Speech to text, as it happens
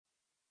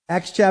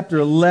Acts chapter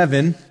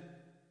 11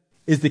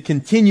 is the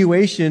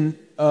continuation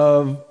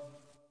of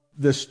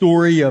the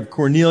story of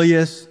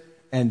Cornelius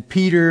and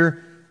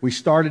Peter. We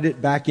started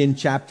it back in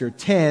chapter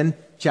 10.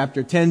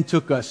 Chapter 10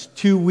 took us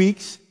 2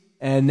 weeks,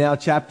 and now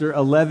chapter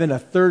 11, a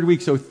third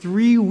week. So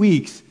 3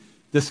 weeks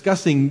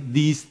discussing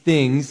these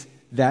things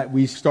that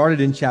we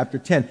started in chapter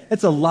 10.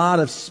 It's a lot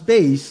of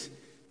space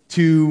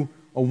to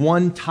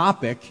one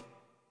topic.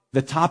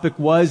 The topic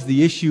was,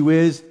 the issue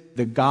is,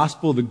 the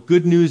gospel, the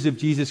good news of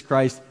Jesus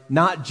Christ,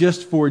 not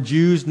just for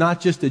Jews, not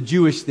just a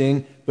Jewish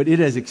thing, but it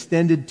has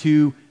extended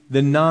to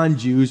the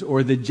non-Jews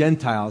or the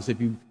Gentiles.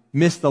 If you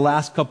missed the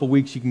last couple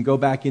weeks, you can go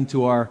back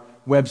into our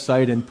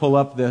website and pull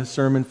up the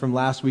sermon from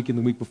last week and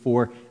the week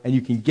before, and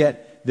you can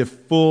get the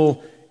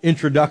full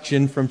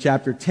introduction from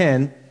chapter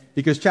 10,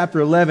 because chapter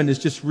 11 is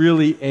just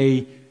really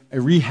a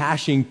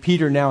rehashing.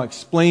 Peter now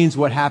explains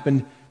what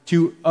happened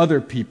to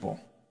other people.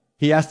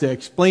 He has to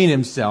explain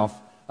himself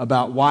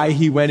about why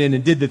he went in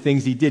and did the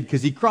things he did,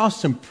 because he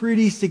crossed some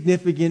pretty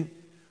significant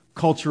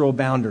cultural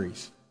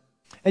boundaries.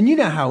 And you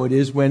know how it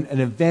is when an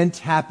event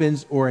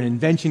happens or an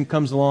invention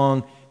comes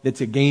along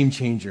that's a game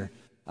changer.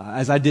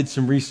 As I did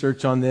some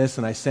research on this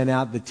and I sent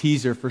out the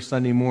teaser for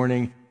Sunday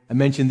morning, I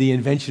mentioned the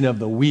invention of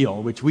the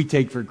wheel, which we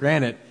take for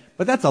granted,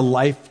 but that's a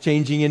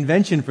life-changing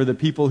invention for the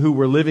people who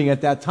were living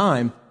at that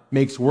time.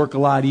 Makes work a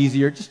lot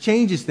easier, just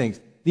changes things.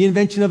 The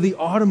invention of the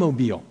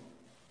automobile.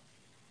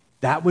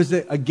 That was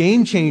a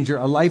game changer,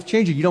 a life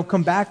changer. You don't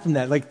come back from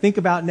that. Like, think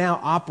about now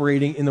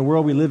operating in the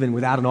world we live in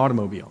without an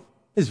automobile.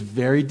 It's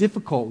very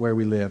difficult where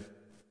we live.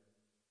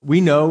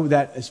 We know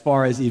that as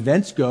far as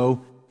events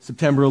go,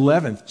 September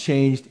 11th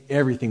changed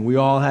everything. We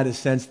all had a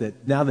sense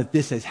that now that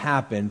this has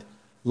happened,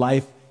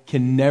 life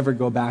can never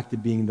go back to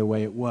being the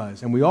way it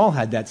was. And we all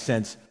had that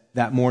sense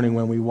that morning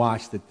when we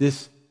watched that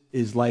this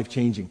is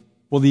life-changing.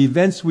 Well, the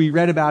events we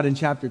read about in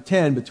chapter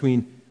 10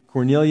 between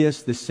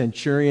Cornelius, this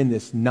centurion,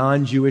 this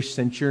non-Jewish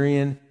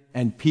centurion,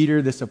 and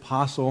Peter, this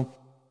apostle,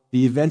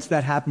 the events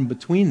that happened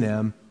between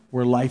them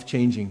were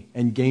life-changing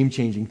and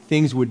game-changing.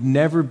 Things would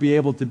never be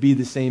able to be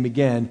the same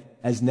again,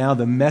 as now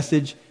the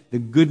message, the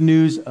good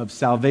news of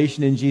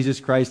salvation in Jesus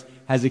Christ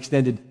has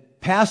extended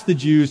past the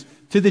Jews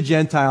to the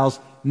Gentiles,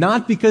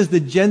 not because the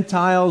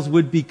Gentiles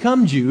would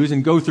become Jews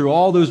and go through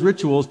all those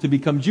rituals to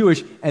become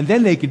Jewish and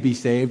then they could be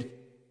saved.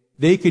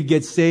 They could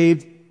get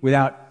saved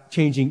without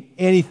changing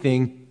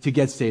anything to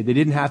get saved. They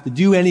didn't have to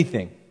do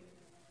anything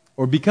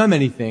or become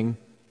anything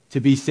to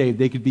be saved.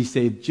 They could be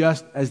saved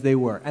just as they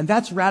were. And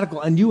that's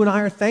radical, and you and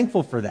I are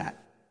thankful for that.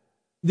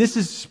 This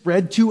is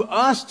spread to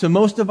us, to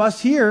most of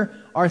us here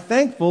are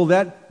thankful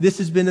that this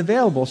has been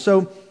available.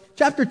 So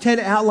chapter 10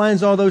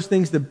 outlines all those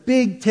things. The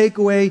big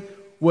takeaway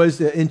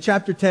was in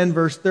chapter 10,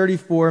 verse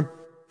 34,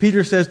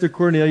 Peter says to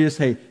Cornelius,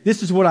 hey,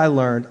 this is what I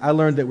learned. I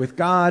learned that with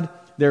God,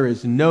 there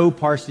is no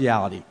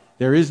partiality.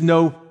 There is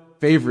no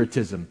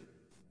favoritism.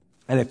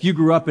 And if you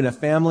grew up in a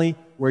family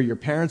where your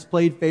parents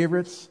played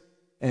favorites,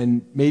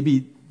 and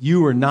maybe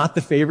you were not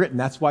the favorite, and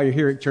that's why you're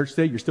here at church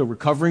today, you're still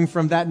recovering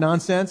from that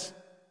nonsense.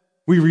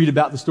 We read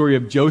about the story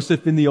of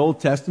Joseph in the Old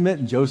Testament,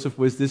 and Joseph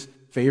was this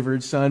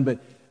favored son, but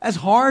that's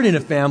hard in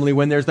a family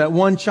when there's that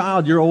one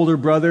child, your older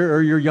brother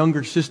or your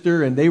younger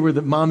sister, and they were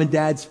the mom and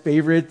dad's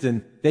favorite,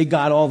 and they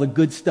got all the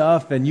good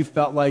stuff, and you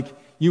felt like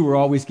you were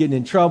always getting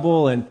in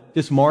trouble and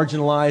just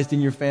marginalized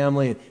in your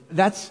family.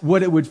 That's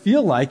what it would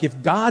feel like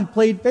if God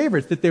played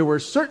favorites, that there were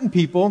certain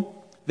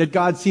people that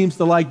God seems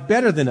to like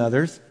better than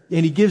others,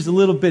 and he gives a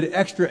little bit of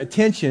extra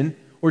attention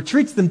or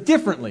treats them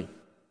differently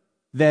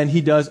than he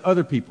does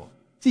other people.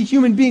 See,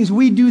 human beings,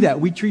 we do that.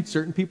 We treat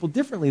certain people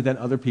differently than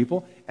other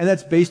people, and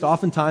that's based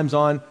oftentimes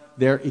on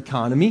their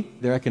economy,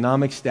 their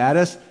economic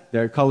status,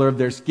 their color of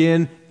their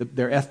skin,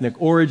 their ethnic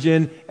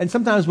origin, and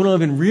sometimes we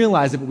don't even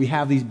realize it, but we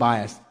have these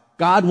biases.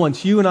 God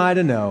wants you and I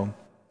to know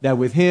that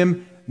with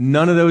him,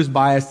 none of those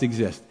biases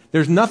exist.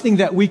 There's nothing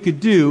that we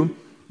could do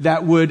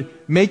that would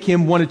make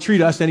him want to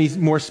treat us any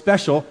more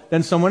special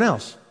than someone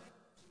else.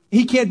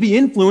 He can't be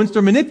influenced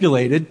or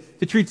manipulated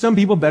to treat some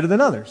people better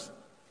than others.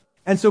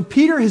 And so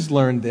Peter has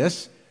learned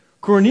this.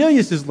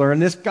 Cornelius has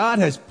learned this. God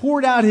has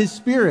poured out his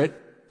Spirit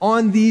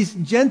on these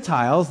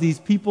Gentiles, these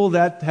people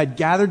that had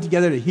gathered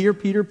together to hear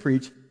Peter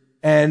preach.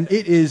 And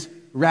it is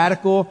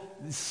radical.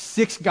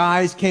 6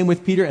 guys came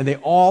with Peter and they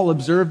all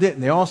observed it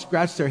and they all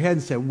scratched their head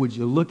and said, would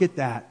you look at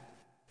that?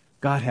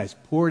 God has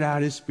poured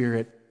out his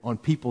Spirit on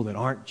people that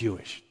aren't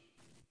Jewish.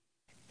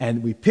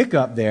 And we pick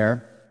up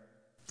there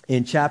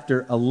in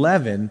chapter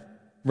 11,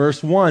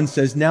 verse 1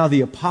 says, now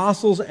the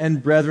apostles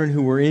and brethren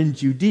who were in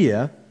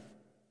Judea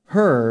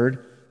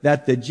heard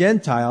that the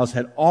Gentiles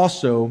had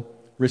also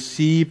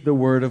received the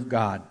word of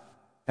God.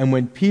 And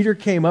when Peter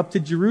came up to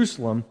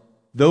Jerusalem,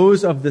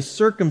 those of the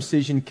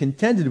circumcision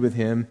contended with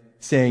him,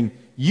 saying,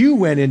 you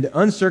went into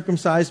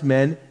uncircumcised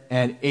men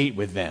and ate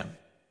with them.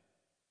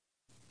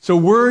 So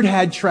word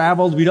had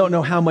traveled. We don't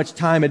know how much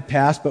time had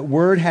passed, but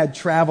word had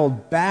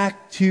traveled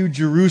back to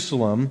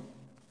Jerusalem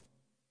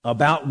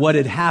about what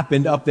had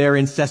happened up there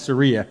in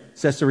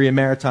Caesarea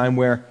Maritime,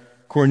 where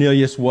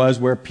Cornelius was,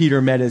 where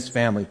Peter met his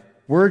family.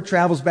 Word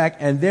travels back,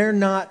 and they're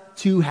not not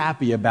too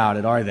happy about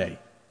it, are they?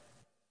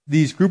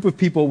 These group of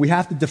people, we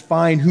have to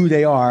define who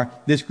they are.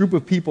 This group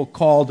of people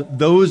called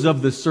those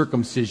of the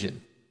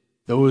circumcision.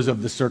 Those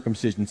of the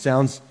circumcision.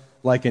 Sounds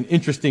like an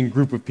interesting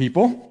group of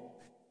people.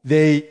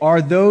 They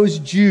are those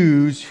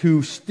Jews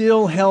who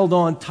still held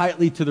on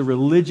tightly to the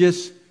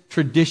religious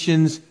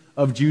traditions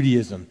of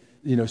Judaism,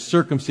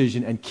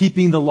 circumcision and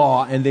keeping the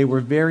law, and they were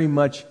very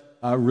much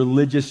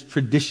religious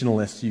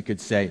traditionalists, you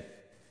could say.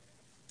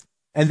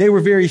 And they were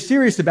very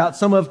serious about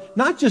some of,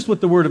 not just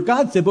what the Word of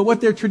God said, but what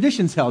their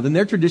traditions held. And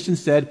their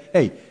traditions said,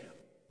 hey,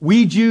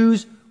 we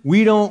Jews,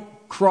 we don't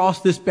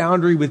cross this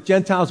boundary with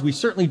Gentiles. We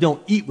certainly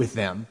don't eat with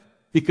them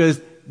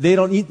because they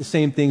don't eat the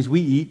same things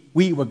we eat.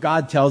 We eat what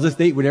God tells us.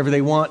 They eat whatever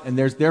they want, and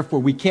therefore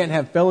we can't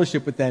have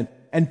fellowship with them.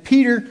 And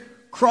Peter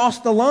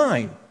crossed the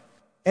line.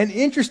 And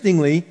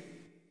interestingly,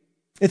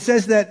 it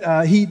says that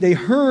they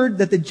heard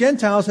that the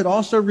Gentiles had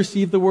also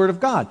received the Word of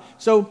God.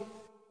 So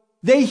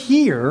they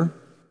hear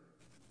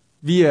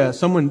via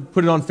someone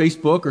put it on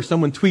Facebook or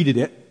someone tweeted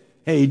it,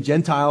 hey,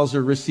 Gentiles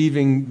are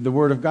receiving the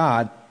Word of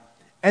God.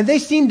 And they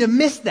seem to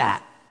miss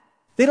that.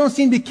 They don't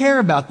seem to care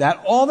about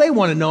that. All they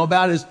want to know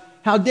about is,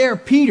 how dare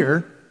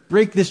Peter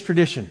break this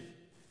tradition?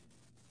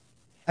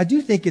 I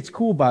do think it's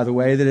cool, by the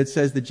way, that it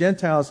says the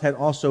Gentiles had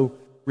also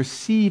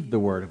received the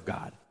Word of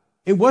God.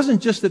 It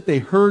wasn't just that they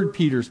heard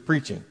Peter's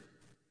preaching.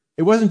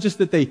 It wasn't just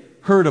that they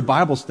heard a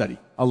Bible study.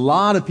 A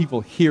lot of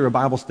people hear a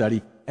Bible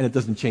study and it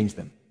doesn't change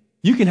them.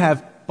 You can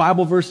have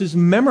Bible verses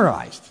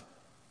memorized.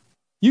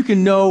 You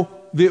can know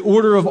the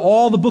order of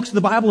all the books of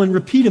the Bible and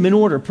repeat them in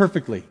order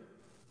perfectly.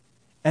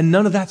 And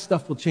none of that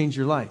stuff will change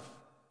your life.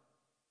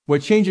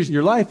 What changes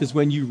your life is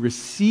when you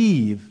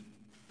receive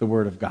the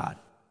Word of God.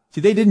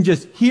 See, they didn't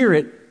just hear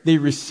it, they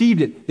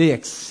received it, they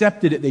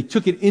accepted it, they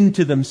took it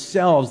into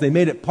themselves, they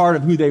made it part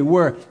of who they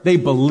were, they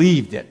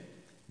believed it.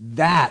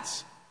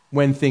 That's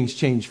when things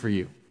change for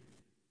you.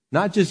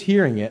 Not just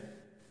hearing it,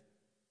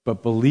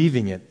 but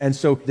believing it. And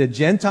so the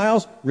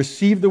Gentiles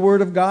receive the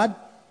Word of God.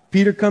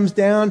 Peter comes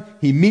down,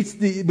 he meets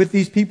with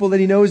these people that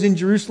he knows in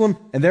Jerusalem,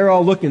 and they're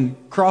all looking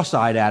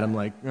cross-eyed at him,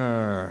 like,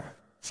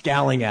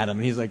 scowling at him.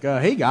 And he's like,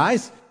 hey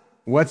guys,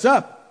 what's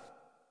up?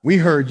 We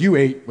heard you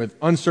ate with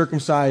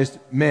uncircumcised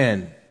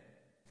men.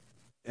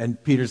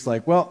 And Peter's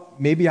like, well,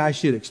 maybe I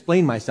should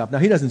explain myself. Now,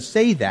 he doesn't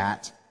say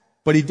that,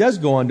 but he does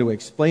go on to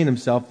explain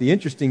himself. The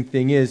interesting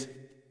thing is,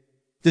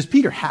 does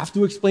Peter have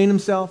to explain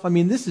himself? I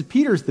mean,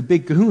 Peter's the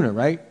big kahuna,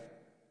 right?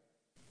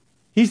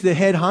 He's the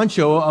head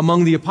honcho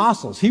among the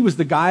apostles. He was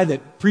the guy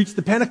that preached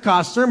the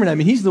Pentecost sermon. I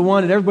mean, he's the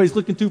one that everybody's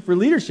looking to for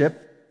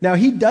leadership. Now,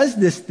 he does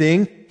this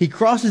thing. He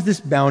crosses this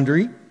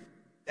boundary,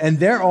 and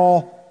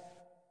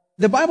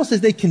the Bible says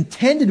they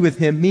contended with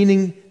him,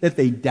 meaning that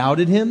they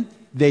doubted him,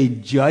 they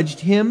judged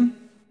him,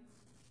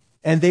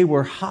 and they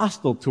were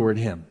hostile toward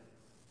him.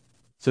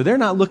 So they're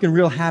not looking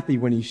real happy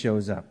when he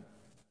shows up.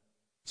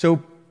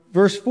 So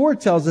verse 4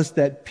 tells us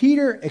that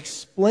Peter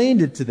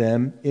explained it to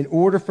them in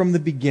order from the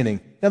beginning.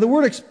 Now, the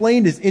word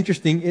explained is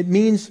interesting. It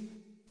means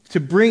to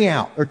bring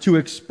out or to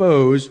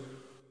expose,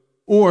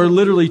 or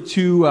literally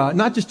to,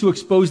 not just to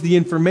expose the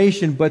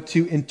information, but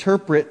to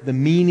interpret the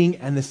meaning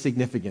and the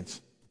significance.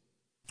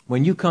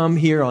 When you come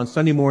here on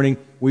Sunday morning,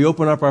 we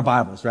open up our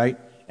Bibles, right?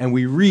 And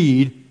we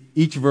read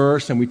each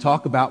verse and we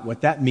talk about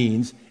what that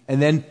means.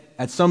 And then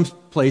at some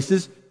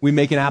places, we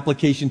make an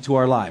application to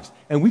our lives.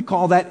 And we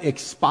call that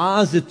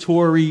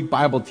expository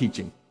Bible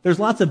teaching. There's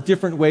lots of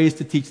different ways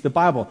to teach the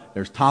Bible.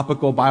 There's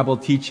topical Bible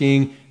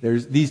teaching.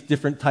 There's these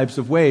different types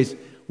of ways.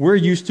 We're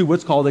used to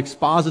what's called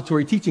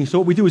expository teaching. So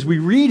what we do is we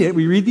read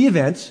the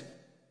events,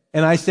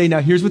 and I say, now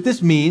here's what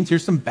this means.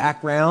 Here's some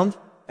background.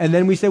 And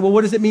then we say, well,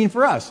 what does it mean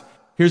for us?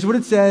 Here's what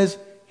it says.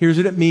 Here's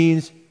what it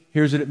means.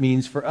 Here's what it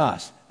means for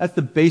us. That's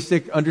the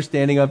basic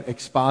understanding of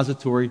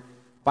expository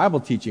Bible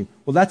teaching.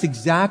 Well, that's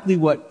exactly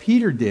what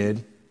Peter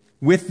did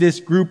with this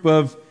group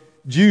of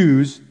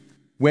Jews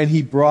when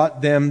he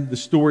brought them the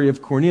story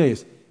of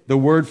Cornelius. The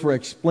word for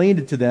explained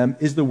it to them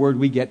is the word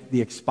we get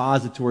the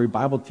expository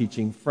Bible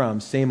teaching from.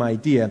 Same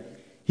idea.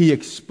 He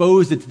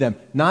exposed it to them.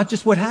 Not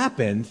just what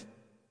happened.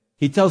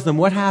 He tells them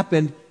what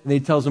happened, and then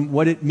he tells them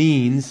what it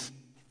means,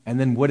 and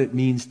then what it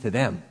means to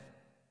them.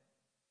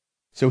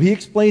 So he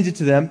explains it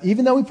to them,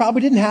 even though he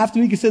probably didn't have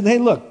to. He could say, hey,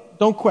 look,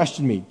 don't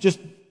question me. Just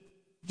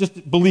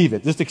believe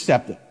it. Just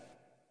accept it.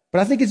 But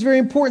I think it's very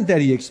important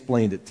that he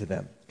explained it to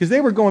them. Because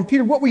they were going,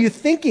 Peter, what were you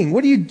thinking?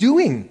 What are you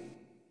doing?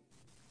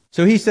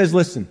 So he says,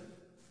 listen,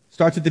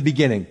 starts at the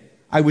beginning.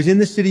 I was in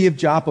the city of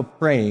Joppa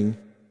praying,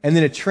 and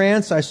in a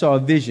trance I saw a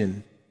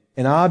vision,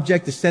 an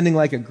object descending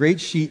like a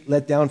great sheet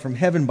let down from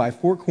heaven by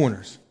four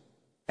corners.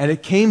 And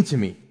it came to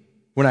me.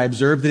 When I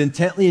observed it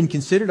intently and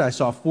considered, I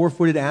saw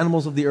four-footed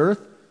animals of the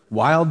earth,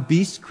 wild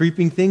beasts,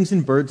 creeping things,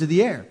 and birds of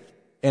the air.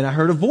 And I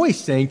heard a voice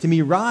saying to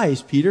me,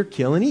 rise, Peter,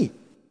 kill and eat.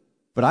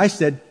 But I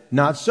said,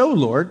 not so,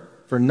 Lord,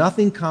 for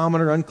nothing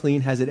common or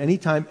unclean has at any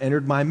time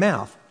entered my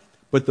mouth.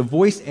 But the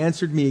voice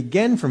answered me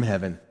again from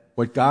heaven,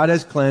 what God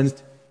has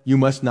cleansed, you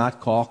must not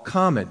call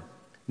common.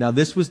 Now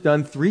this was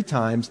done 3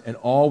 times, and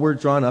all were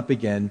drawn up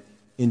again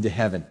into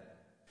heaven.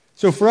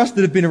 So for us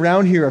that have been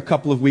around here a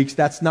couple of weeks,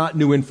 that's not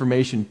new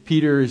information.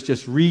 Peter is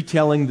just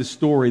retelling the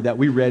story that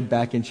we read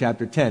back in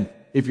chapter 10.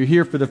 If you're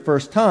here for the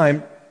first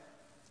time,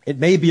 it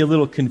may be a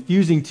little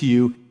confusing to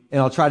you,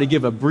 and I'll try to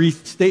give a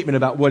brief statement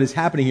about what is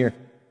happening here.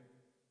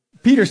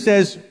 Peter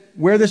says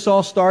where this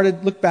all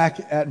started. Look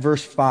back at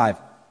verse 5.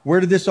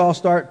 Where did this all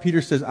start?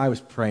 Peter says, I was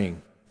praying.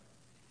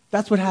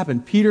 That's what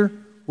happened. Peter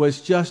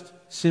was just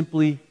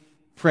simply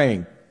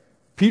praying.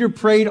 Peter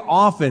prayed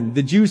often.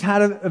 The Jews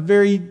had a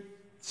very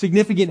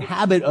significant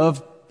habit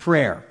of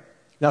prayer.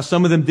 Now,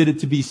 some of them did it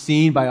to be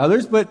seen by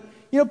others, but,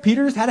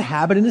 Peter's had a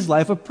habit in his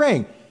life of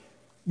praying.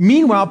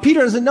 Meanwhile,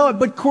 Peter doesn't know it,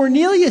 but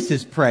Cornelius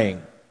is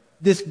praying.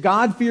 This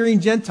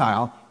God-fearing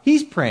Gentile,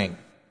 he's praying.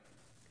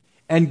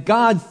 And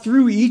God,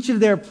 through each of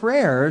their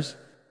prayers,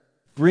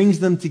 brings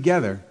them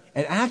together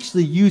and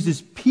actually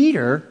uses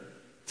Peter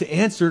to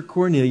answer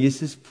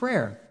Cornelius'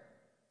 prayer.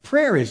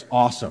 Prayer is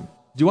awesome.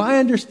 Do I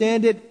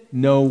understand it?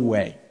 No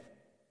way.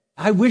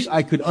 I wish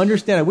I could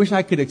understand. I wish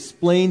I could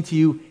explain to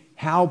you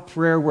how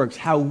prayer works,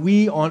 how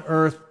we on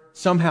earth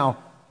somehow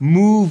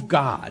move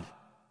God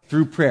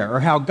through prayer, or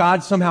how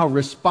God somehow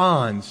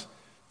responds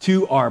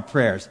to our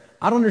prayers.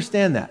 I don't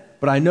understand that,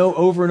 but I know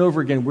over and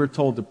over again we're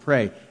told to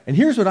pray. And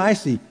here's what I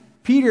see.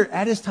 Peter,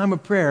 at his time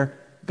of prayer,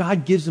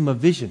 God gives him a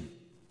vision.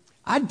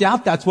 I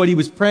doubt that's what he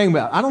was praying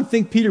about. I don't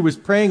think Peter was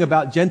praying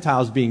about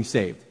Gentiles being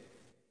saved.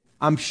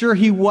 I'm sure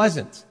he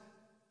wasn't.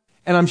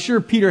 And I'm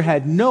sure Peter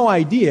had no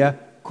idea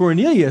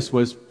Cornelius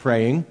was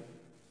praying.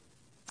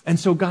 And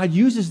so God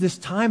uses this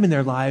time in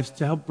their lives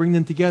to help bring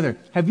them together.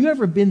 Have you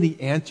ever been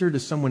the answer to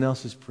someone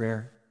else's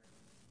prayer?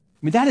 I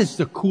mean, that is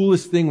the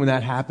coolest thing when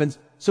that happens.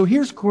 So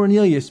here's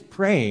Cornelius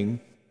praying.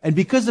 And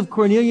because of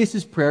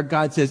Cornelius' prayer,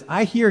 God says,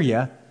 I hear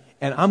you,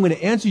 and I'm going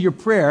to answer your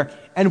prayer.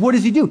 And what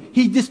does he do?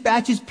 He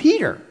dispatches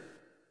Peter,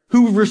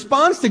 who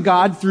responds to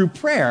God through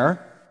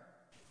prayer,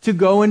 to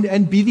go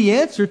and be the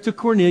answer to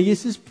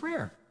Cornelius'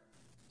 prayer.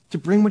 To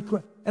bring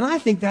what, and I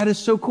think that is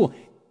so cool.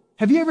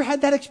 Have you ever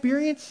had that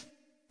experience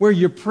where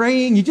you're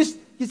praying, you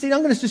say,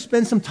 I'm going to just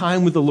spend some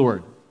time with the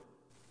Lord?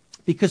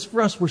 Because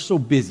for us, we're so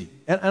busy.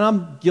 And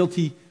I'm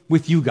guilty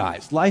with you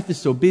guys. Life is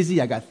so busy.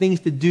 I got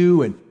things to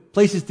do and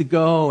places to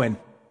go. And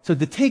so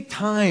to take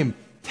time,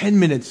 10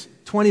 minutes,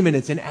 20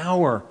 minutes, an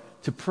hour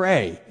to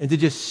pray and to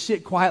just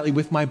sit quietly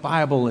with my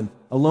Bible and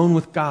alone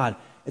with God,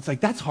 it's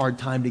like that's hard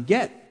time to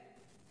get.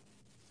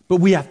 But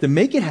we have to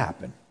make it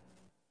happen.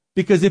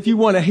 Because if you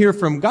want to hear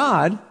from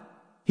God,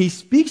 He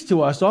speaks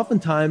to us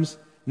oftentimes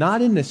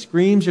not in the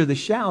screams or the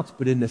shouts,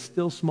 but in the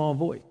still small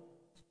voice.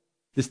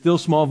 The still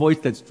small voice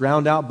that's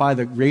drowned out by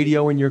the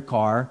radio in your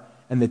car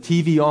and the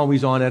TV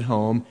always on at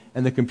home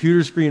and the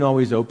computer screen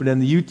always open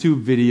and the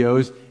YouTube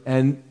videos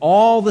and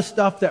all the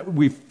stuff that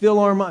we fill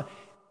our mind.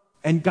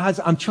 And God's,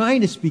 I'm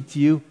trying to speak to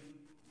you,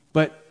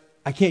 but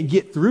I can't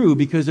get through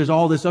because there's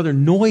all this other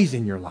noise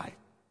in your life.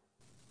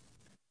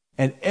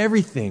 And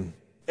everything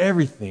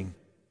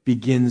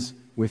begins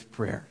with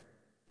prayer.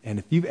 And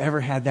if you've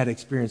ever had that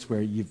experience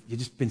where you've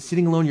just been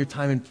sitting alone your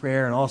time in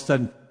prayer and all of a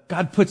sudden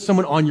God puts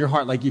someone on your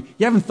heart, like you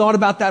haven't thought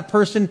about that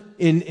person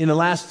in the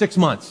last 6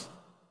 months.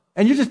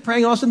 And you're just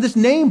praying, all of a sudden this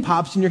name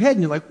pops in your head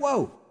and you're like,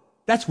 whoa,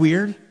 that's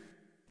weird.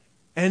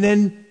 And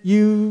then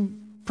you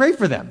pray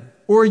for them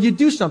or you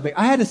do something.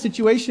 I had a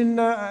situation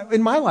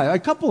in my life, a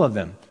couple of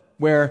them,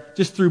 where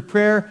just through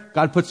prayer,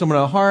 God put someone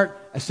on the heart,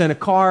 I sent a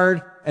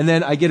card, and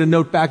then I get a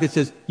note back that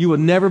says, you will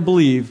never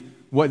believe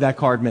what that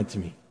card meant to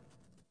me.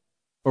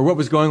 Or what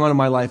was going on in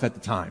my life at the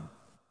time.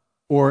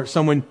 Or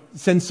someone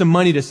sends some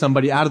money to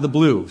somebody out of the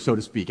blue, so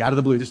to speak, out of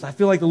the blue. Just, I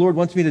feel like the Lord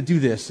wants me to do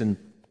this. And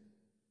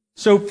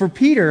so for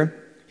Peter,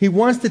 he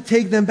wants to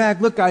take them back.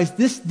 Look, guys,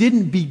 this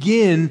didn't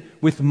begin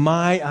with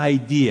my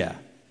idea.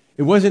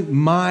 It wasn't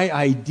my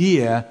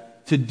idea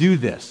to do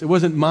this. It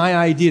wasn't my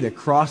idea to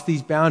cross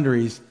these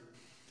boundaries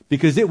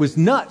because it was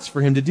nuts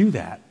for him to do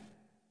that.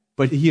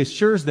 But he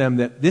assures them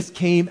that this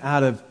came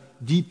out of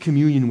deep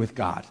communion with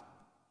God.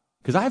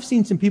 Because I've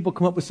seen some people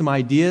come up with some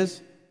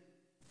ideas,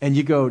 and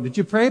you go, did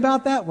you pray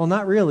about that? Well,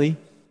 not really.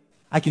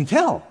 I can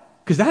tell,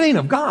 because that ain't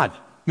of God. I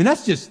mean,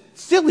 that's just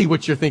silly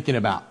what you're thinking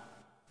about.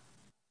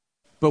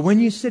 But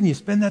when you sit and you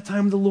spend that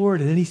time with the Lord,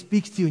 and then He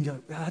speaks to you, and you're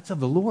like, that's of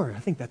the Lord. I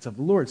think that's of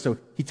the Lord. So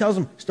He tells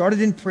them, started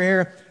in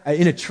prayer.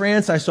 In a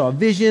trance, I saw a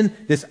vision.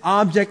 This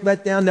object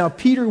let down. Now,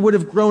 Peter would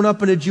have grown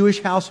up in a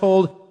Jewish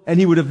household, and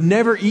he would have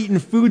never eaten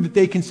food that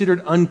they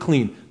considered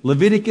unclean.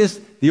 Leviticus,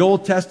 the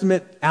Old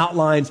Testament,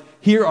 outlines,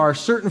 here are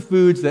certain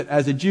foods that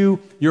as a Jew,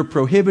 you're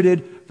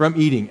prohibited from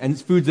eating,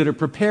 and foods that are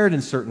prepared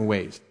in certain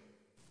ways.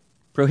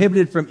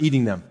 Prohibited from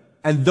eating them.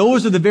 And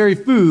those are the very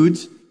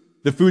foods,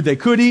 the food they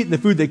could eat and the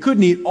food they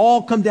couldn't eat,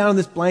 all come down on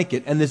this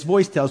blanket, and this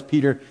voice tells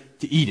Peter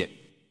to eat it.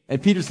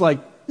 And Peter's like,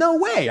 no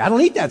way, I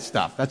don't eat that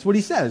stuff. That's what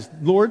he says.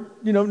 Lord,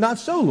 not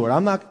so, Lord.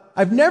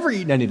 I've never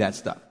eaten any of that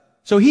stuff.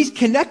 So he's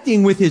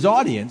connecting with his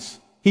audience.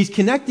 He's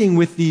connecting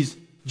with these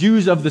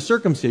Jews of the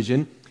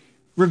circumcision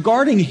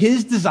regarding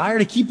his desire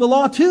to keep the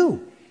law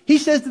too. He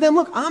says to them,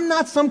 look, I'm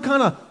not some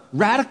kind of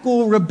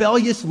radical,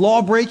 rebellious,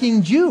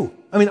 law-breaking Jew.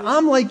 I mean,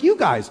 I'm like you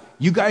guys.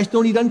 You guys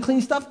don't eat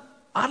unclean stuff.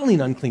 I don't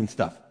eat unclean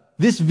stuff.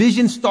 This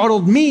vision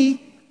startled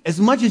me as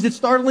much as it's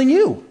startling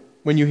you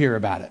when you hear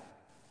about it.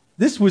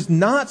 This was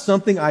not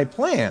something I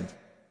planned.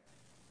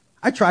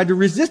 I tried to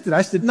resist it.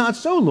 I said, not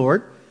so,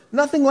 Lord.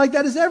 Nothing like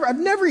that I've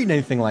never eaten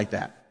anything like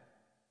that.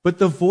 But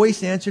the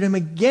voice answered him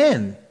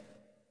again.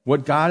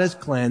 What God has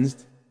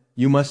cleansed,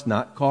 you must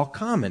not call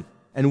common.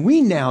 And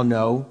we now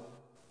know,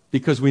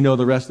 because we know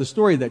the rest of the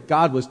story, that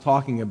God was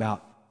talking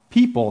about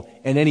people,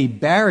 and any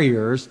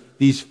barriers,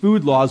 these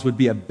food laws would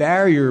be a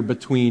barrier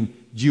between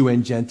Jew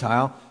and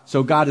Gentile.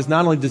 So God is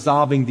not only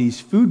dissolving these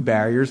food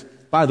barriers.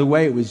 By the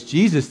way, it was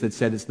Jesus that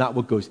said it's not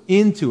what goes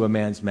into a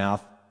man's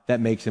mouth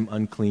that makes him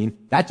unclean.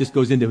 That just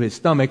goes into his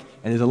stomach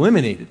and is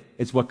eliminated.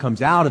 It's what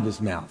comes out of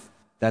his mouth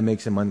that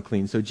makes him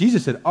unclean. So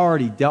Jesus had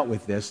already dealt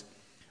with this,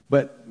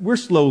 but we're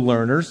slow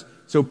learners.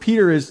 So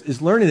Peter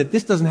is learning that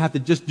this doesn't have to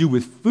just do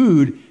with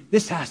food.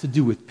 This has to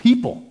do with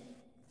people.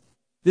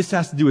 This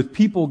has to do with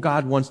people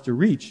God wants to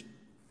reach,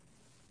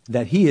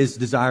 that he is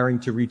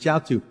desiring to reach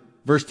out to.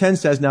 Verse 10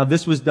 says, now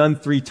this was done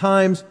 3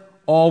 times.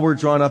 All were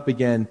drawn up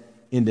again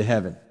into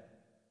heaven.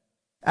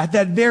 At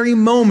that very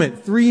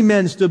moment, 3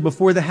 men stood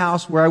before the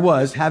house where I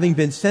was, having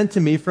been sent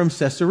to me from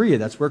Caesarea.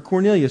 That's where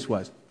Cornelius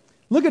was.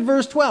 Look at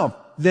verse 12.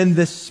 Then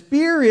the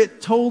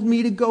Spirit told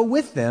me to go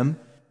with them,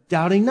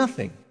 doubting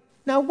nothing.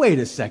 Now wait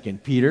a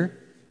second, Peter.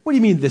 What do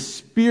you mean the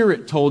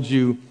Spirit told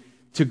you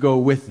to go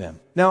with them?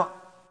 Now,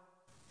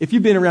 if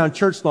you've been around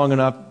church long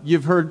enough,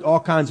 you've heard all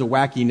kinds of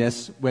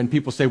wackiness when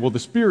people say, well, the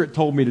Spirit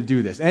told me to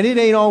do this. And it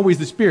ain't always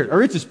the Spirit.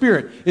 Or it's a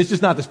Spirit. It's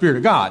just not the Spirit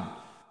of God.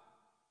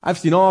 I've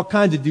seen all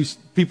kinds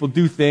of people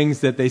do things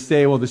that they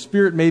say, well, the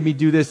Spirit made me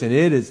do this, and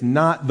it is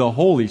not the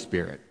Holy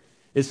Spirit.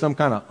 It's some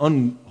kind of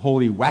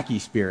unholy, wacky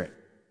spirit.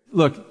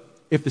 Look,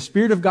 if the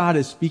Spirit of God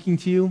is speaking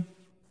to you,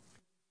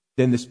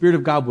 then the Spirit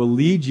of God will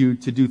lead you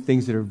to do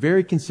things that are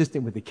very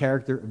consistent with the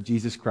character of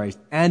Jesus Christ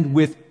and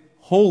with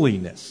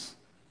holiness.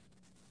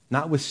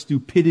 Not with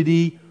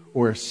stupidity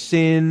or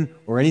sin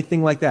or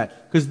anything like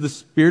that. Because the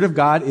Spirit of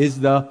God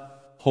is the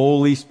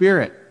Holy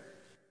Spirit.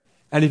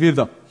 And if you have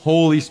the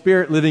Holy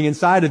Spirit living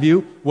inside of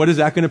you, what is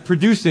that going to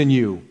produce in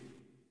you?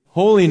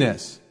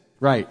 Holiness.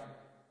 Right.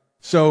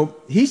 So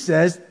he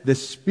says, the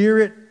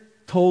Spirit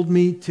told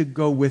me to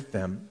go with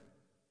them.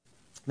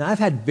 Now, I've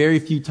had very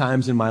few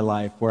times in my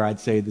life where I'd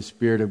say the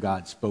Spirit of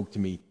God spoke to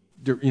me,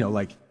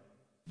 like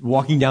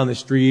walking down the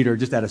street or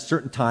just at a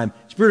certain time.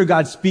 Spirit of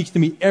God speaks to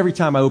me every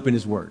time I open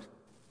his word.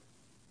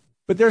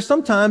 But there are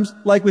sometimes,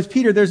 like with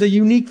Peter, there's a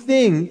unique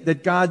thing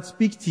that God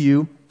speaks to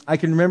you. I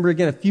can remember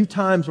again a few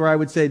times where I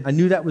would say, I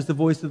knew that was the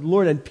voice of the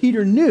Lord. And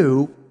Peter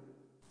knew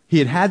he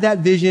had had that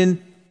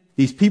vision.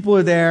 These people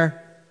are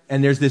there.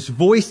 And there's this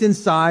voice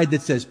inside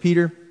that says,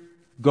 Peter,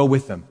 go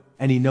with them.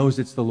 And he knows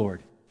it's the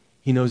Lord.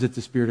 He knows it's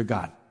the Spirit of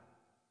God.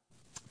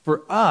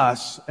 For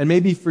us, and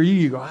maybe for you,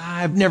 you go,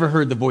 I've never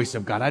heard the voice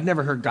of God. I've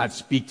never heard God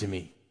speak to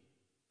me.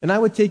 And I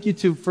would take you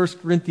to 1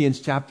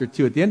 Corinthians chapter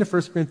 2. At the end of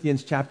 1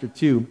 Corinthians chapter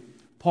 2,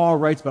 Paul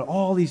writes about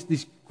all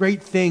these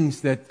great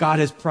things that God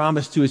has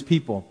promised to his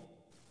people.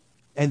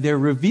 And they're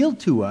revealed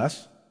to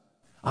us.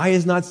 Eye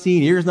has not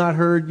seen, ear has not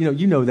heard.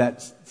 You know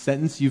that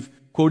sentence. You've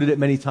quoted it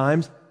many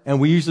times. And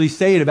we usually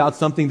say it about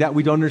something that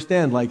we don't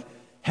understand, like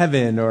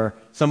heaven or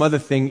some other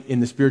thing in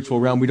the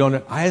spiritual realm. We don't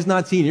know. Eye has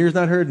not seen, ear has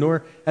not heard,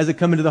 nor has it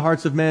come into the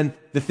hearts of men,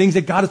 the things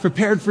that God has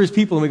prepared for his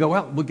people. And we go,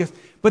 well, guess.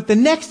 But the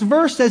next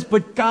verse says,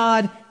 but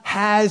God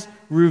has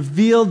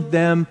revealed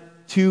them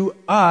to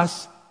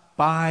us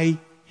by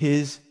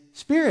his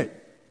Spirit.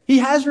 He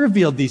has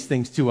revealed these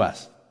things to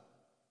us.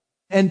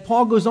 And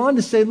Paul goes on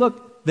to say,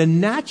 look, the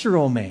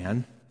natural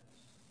man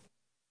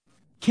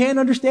can't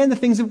understand the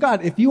things of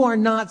God. If you are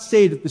not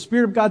saved, if the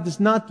Spirit of God does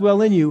not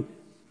dwell in you,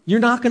 you're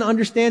not going to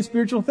understand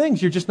spiritual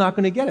things. You're just not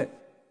going to get it.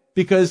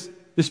 Because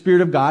the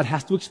Spirit of God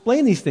has to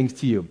explain these things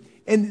to you.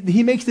 And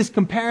he makes this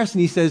comparison.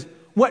 He says,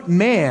 what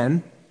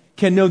man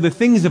can know the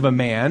things of a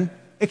man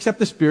except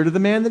the spirit of the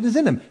man that is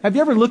in him? Have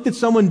you ever looked at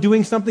someone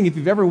doing something? If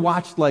you've ever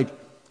watched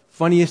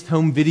funniest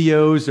home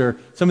videos or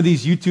some of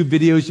these YouTube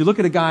videos, you look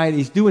at a guy and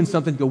he's doing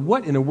something and go,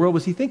 what in the world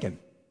was he thinking?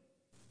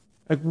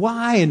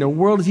 Why in the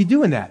world is he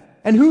doing that?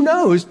 And who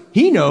knows?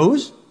 He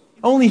knows.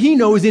 Only he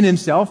knows in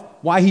himself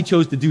why he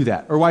chose to do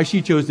that or why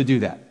she chose to do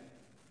that.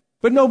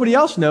 But nobody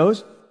else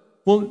knows.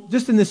 Well,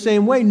 just in the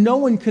same way, no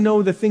one can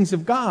know the things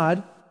of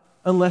God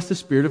unless the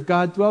Spirit of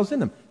God dwells in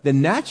them. The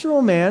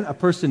natural man, a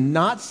person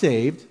not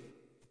saved,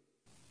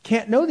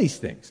 can't know these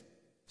things.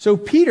 So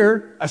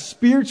Peter, a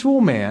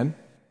spiritual man,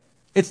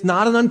 it's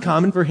not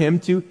uncommon for him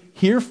to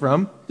hear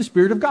from the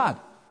Spirit of God.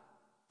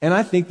 And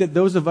I think that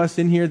those of us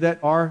in here that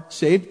are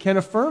saved can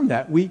affirm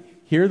that. We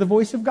hear the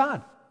voice of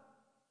God.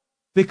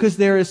 Because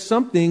there is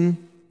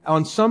something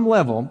on some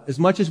level, as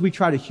much as we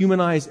try to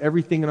humanize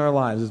everything in our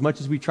lives, as much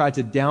as we try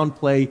to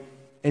downplay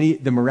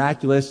the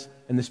miraculous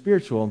and the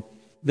spiritual,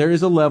 there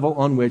is a level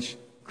on which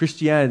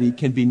Christianity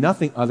can be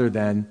nothing other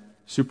than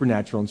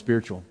supernatural and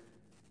spiritual.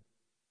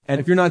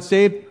 And if you're not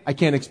saved, I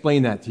can't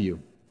explain that to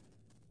you.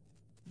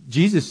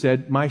 Jesus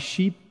said, my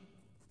sheep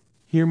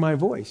hear my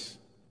voice,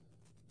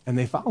 and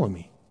they follow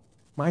me.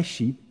 My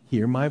sheep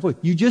hear my voice.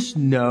 You just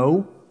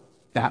know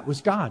that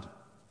was God.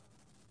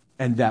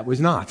 And that was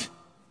not.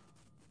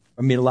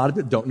 I mean, a lot of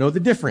people don't know the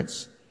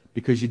difference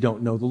because you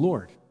don't know the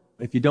Lord.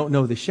 If you don't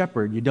know the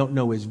shepherd, you don't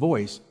know his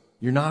voice,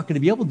 you're not going to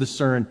be able to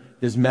discern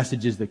these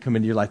messages that come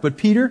into your life. But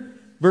Peter,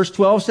 verse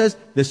 12 says,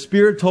 the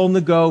Spirit told him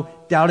to go,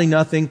 doubting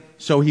nothing,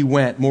 so he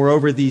went.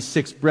 Moreover, these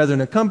 6 brethren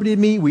accompanied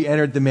me. We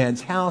entered the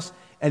man's house,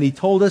 and he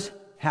told us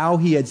how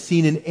he had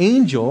seen an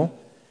angel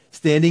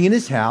standing in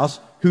his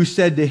house, who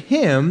said to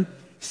him,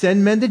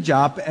 send men to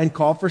Joppa and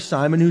call for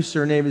Simon, whose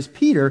surname is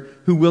Peter,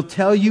 who will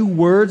tell you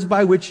words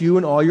by which you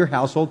and all your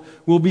household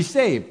will be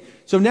saved.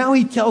 So now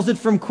he tells it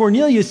from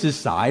Cornelius'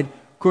 side.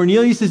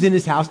 Cornelius is in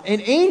his house. An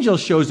angel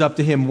shows up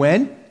to him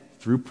when?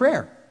 Through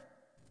prayer.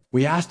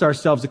 We asked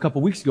ourselves a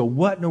couple weeks ago,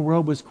 what in the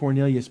world was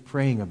Cornelius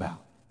praying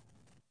about?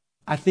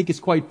 I think it's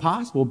quite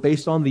possible,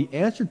 based on the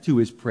answer to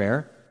his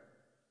prayer,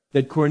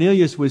 that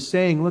Cornelius was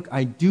saying, look,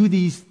 I do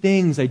these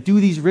things, I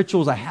do these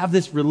rituals, I have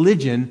this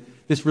religion,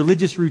 this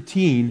religious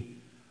routine,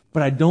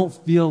 but I don't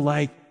feel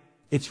like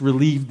it's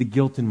relieved the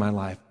guilt in my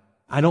life.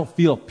 I don't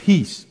feel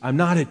peace. I'm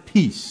not at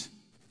peace.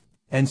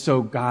 And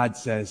so God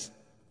says,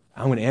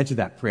 I'm going to answer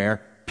that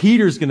prayer.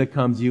 Peter's going to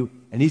come to you,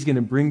 and he's going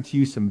to bring to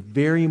you some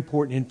very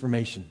important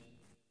information.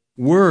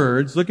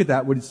 Words, look at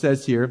that, what it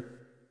says here.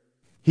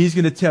 He's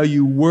going to tell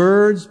you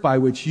words by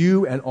which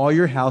you and all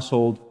your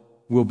household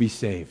will be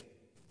saved.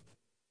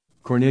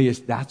 Cornelius,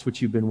 that's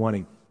what you've been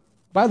wanting.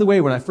 By the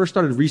way, when I first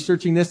started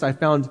researching this, I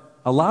found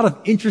a lot of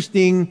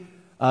interesting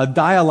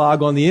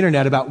dialogue on the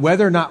internet about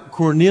whether or not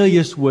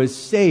Cornelius was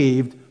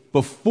saved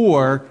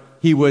before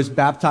he was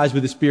baptized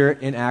with the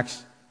Spirit in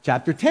Acts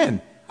chapter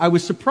 10. I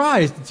was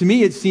surprised. To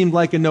me, it seemed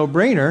like a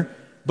no-brainer,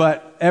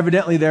 but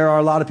evidently there are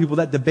a lot of people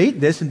that debate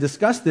this and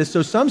discuss this.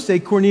 So some say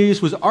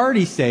Cornelius was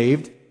already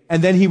saved,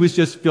 and then he was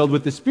just filled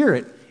with the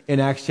Spirit in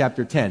Acts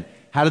chapter 10.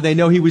 How did they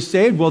know he was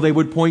saved? Well, they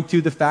would point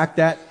to the fact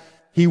that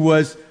he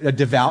was a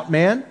devout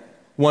man,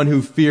 one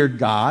who feared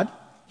God.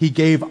 He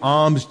gave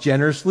alms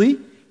generously.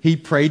 He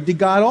prayed to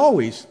God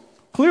always.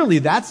 Clearly,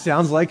 that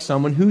sounds like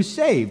someone who's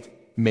saved.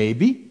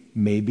 Maybe,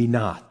 maybe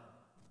not.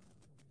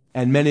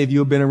 And many of you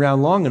have been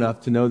around long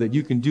enough to know that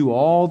you can do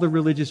all the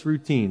religious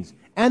routines.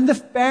 And the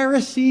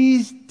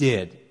Pharisees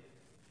did.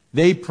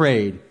 They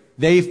prayed,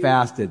 they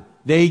fasted,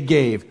 they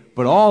gave,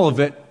 but all of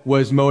it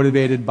was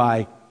motivated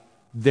by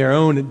their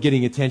own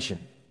getting attention.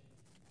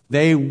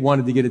 They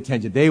wanted to get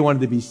attention. They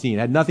wanted to be seen.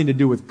 It had nothing to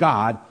do with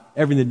God,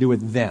 everything to do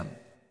with them.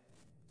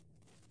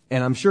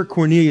 And I'm sure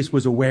Cornelius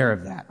was aware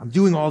of that. I'm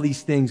doing all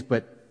these things,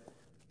 but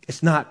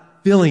it's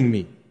not filling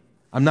me.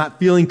 I'm not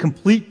feeling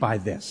complete by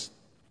this.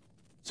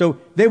 So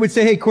they would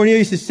say, hey,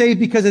 Cornelius is saved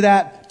because of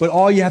that, but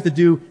all you have to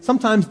do,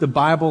 sometimes the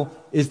Bible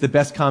is the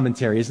best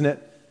commentary, isn't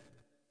it?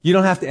 You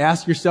don't have to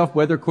ask yourself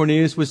whether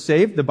Cornelius was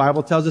saved. The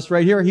Bible tells us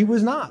right here he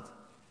was not.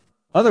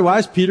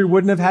 Otherwise, Peter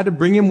wouldn't have had to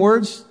bring him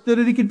words so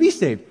that he could be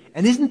saved.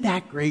 And isn't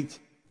that great?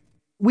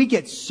 We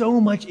get so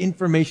much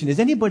information. Is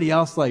anybody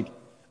else like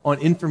on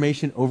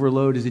information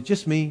overload? Is it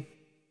just me?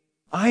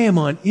 I am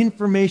on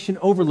information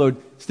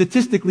overload.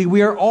 Statistically,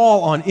 we are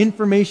all on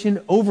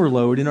information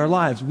overload in our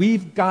lives.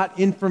 We've got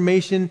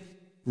information,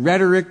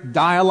 rhetoric,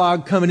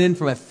 dialogue coming in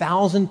from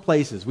 1,000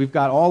 places. We've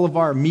got all of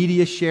our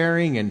media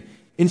sharing and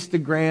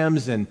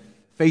Instagrams and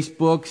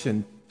Facebooks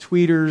and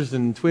Tweeters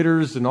and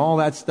Twitters and all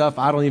that stuff.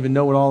 I don't even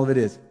know what all of it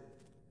is.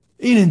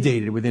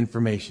 Inundated with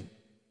information.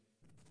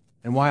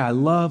 And why I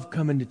love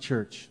coming to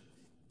church,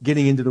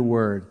 getting into the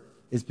Word,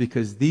 is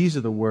because these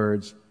are the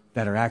words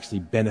that are actually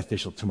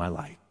beneficial to my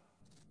life.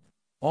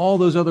 All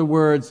those other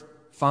words,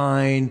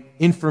 fine,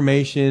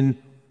 information,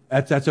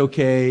 that's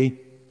okay.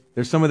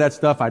 There's some of that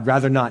stuff I'd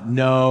rather not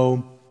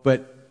know,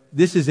 but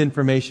this is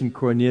information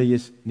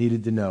Cornelius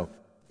needed to know.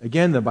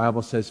 Again, the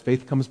Bible says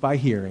faith comes by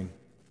hearing,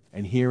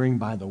 and hearing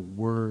by the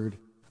Word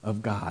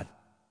of God.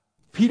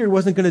 Peter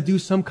wasn't going to do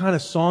some kind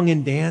of song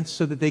and dance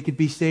so that they could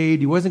be saved.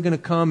 He wasn't going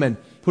to come and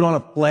put on a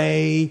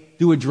play,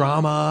 do a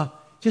drama.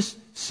 Just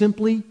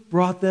simply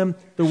brought them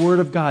the Word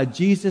of God.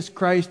 Jesus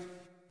Christ,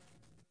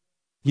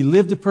 He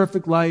lived a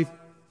perfect life.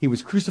 He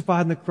was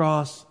crucified on the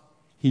cross.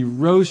 He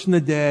rose from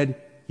the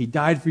dead. He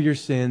died for your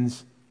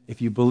sins.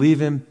 If you believe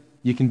Him,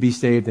 you can be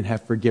saved and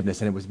have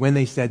forgiveness. And it was when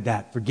they said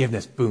that,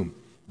 forgiveness, boom,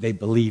 they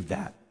believed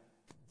that.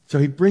 So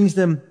He brings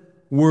them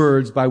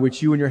words by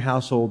which you and your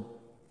household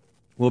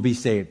will be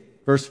saved.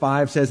 Verse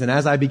 5 says, and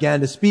as I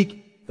began to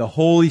speak, the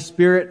Holy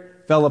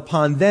Spirit fell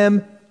upon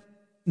them.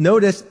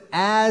 Notice,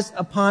 as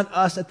upon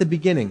us at the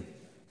beginning.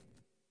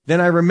 Then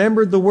I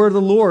remembered the word of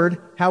the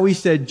Lord, how He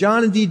said,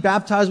 John indeed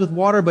baptized with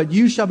water, but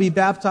you shall be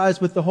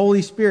baptized with the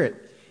Holy Spirit.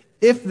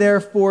 If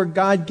therefore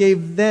God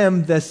gave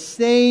them the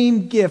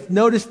same gift,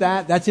 notice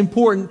that's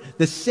important,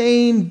 the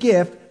same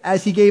gift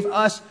as He gave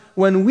us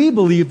when we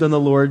believed on the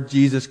Lord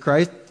Jesus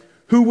Christ,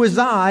 who was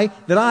I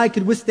that I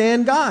could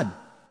withstand God?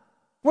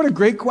 What a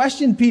great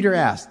question Peter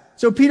asked.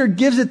 So Peter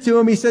gives it to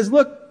him. He says,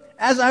 look,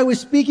 as I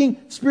was speaking,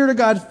 Spirit of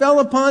God fell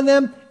upon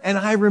them, and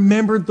I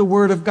remembered the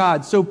Word of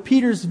God. So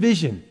Peter's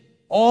vision,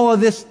 all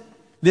of this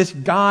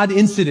God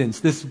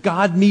incidents, this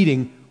God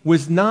meeting,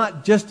 was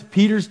not just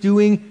Peter's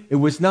doing. It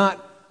was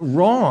not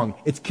wrong.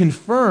 It's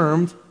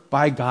confirmed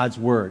by God's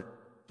Word.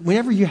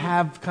 whenever you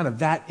have kind of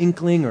that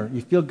inkling or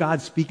you feel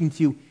God speaking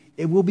to you,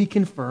 it will be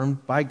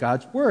confirmed by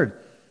God's word.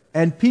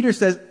 And Peter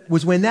says,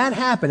 was when that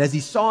happened, as he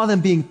saw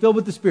them being filled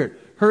with the Spirit,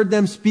 heard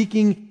them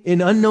speaking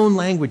in unknown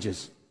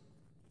languages,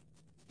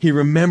 he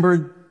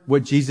remembered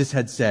what Jesus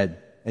had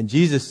said. And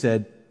Jesus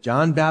said,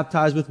 John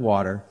baptized with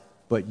water,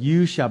 but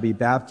you shall be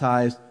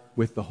baptized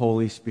with the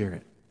Holy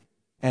Spirit.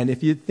 And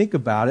if you think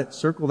about it,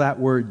 circle that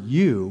word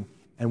you,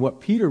 and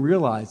what Peter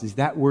realized is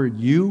that word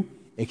you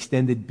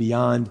extended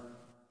beyond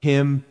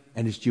him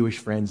and his Jewish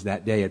friends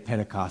that day at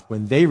Pentecost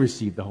when they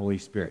received the Holy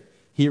Spirit.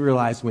 He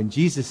realized when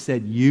Jesus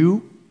said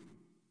you,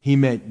 he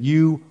meant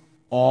you,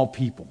 all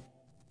people.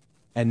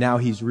 And now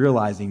he's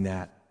realizing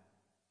that.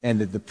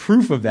 And the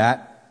proof of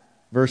that,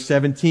 verse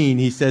 17,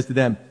 he says to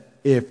them,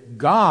 if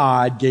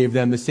God gave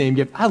them the same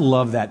gift. I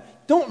love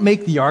that. Don't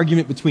make the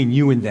argument between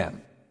you and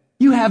them.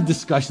 You have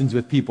discussions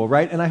with people,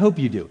 right? And I hope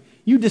you do.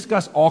 You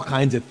discuss all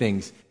kinds of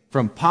things,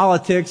 from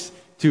politics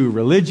to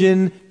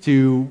religion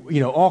to,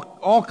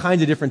 all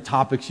kinds of different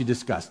topics you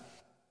discuss.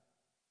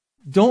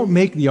 Don't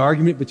make the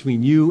argument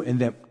between you and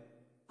them.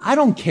 I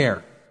don't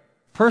care.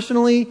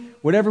 Personally,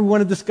 whatever we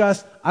want to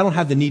discuss, I don't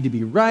have the need to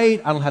be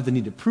right. I don't have the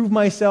need to prove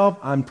myself.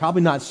 I'm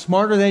probably not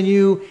smarter than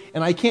you,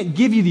 and I can't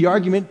give you the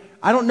argument.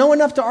 I don't know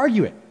enough to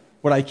argue it.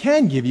 What I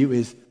can give you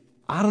is,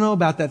 I don't know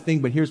about that thing,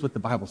 but here's what the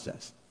Bible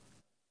says.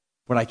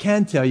 What I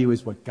can tell you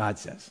is what God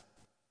says.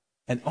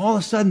 And all of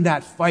a sudden,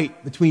 that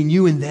fight between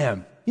you and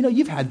them,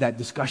 you've had that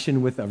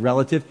discussion with a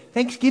relative.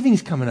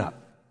 Thanksgiving's coming up.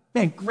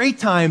 Man, great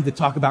time to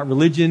talk about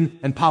religion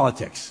and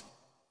politics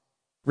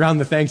around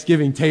the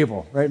Thanksgiving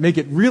table, right? Make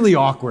it really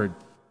awkward.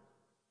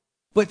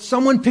 But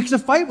someone picks a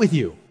fight with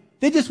you.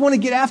 They just want to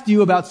get after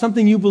you about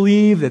something you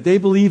believe, that they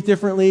believe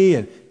differently,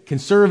 and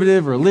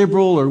conservative or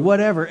liberal or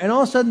whatever. And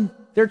all of a sudden,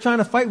 they're trying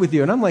to fight with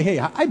you. And I'm like, hey,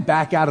 I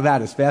back out of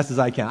that as fast as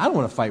I can. I don't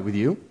want to fight with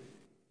you.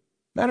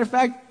 Matter of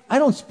fact, I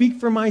don't speak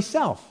for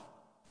myself.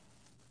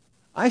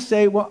 I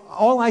say, well,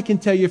 all I can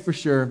tell you for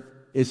sure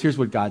is here's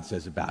what God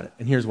says about it.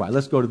 And here's why.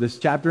 Let's go to this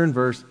chapter and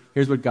verse.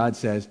 Here's what God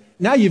says.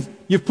 Now you've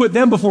put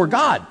them before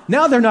God.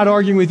 Now they're not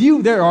arguing with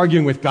you. They're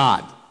arguing with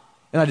God.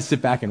 And I just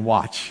sit back and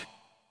watch.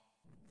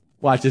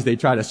 Watch as they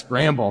try to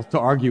scramble to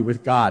argue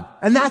with God.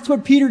 And that's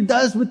what Peter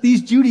does with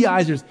these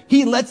Judaizers.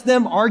 He lets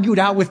them argue it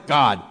out with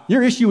God.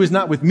 Your issue is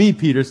not with me,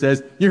 Peter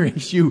says. Your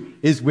issue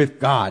is with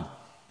God.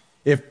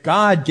 If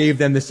God gave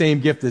them the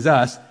same gift as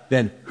us,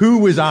 then who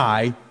was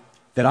I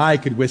that I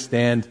could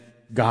withstand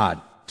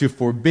God, to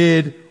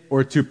forbid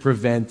or to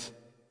prevent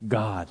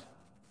God?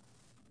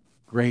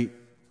 Great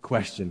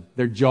question.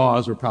 Their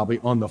jaws were probably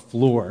on the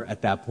floor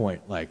at that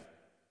point, like,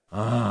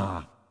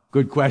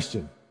 good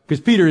question.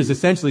 Because Peter is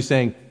essentially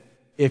saying,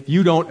 if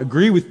you don't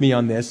agree with me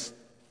on this,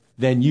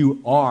 then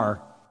you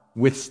are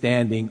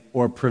withstanding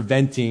or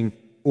preventing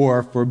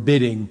or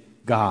forbidding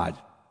God.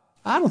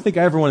 I don't think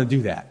I ever want to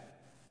do that.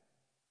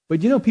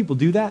 But people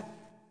do that.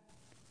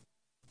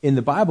 In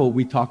the Bible,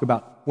 we talk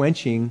about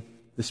quenching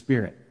the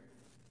Spirit.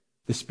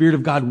 The Spirit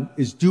of God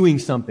is doing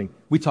something.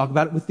 We talk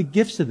about it with the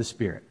gifts of the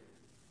Spirit.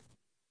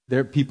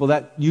 There are people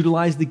that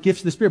utilize the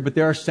gifts of the Spirit, but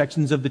there are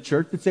sections of the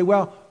church that say,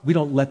 well, we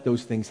don't let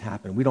those things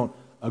happen. We don't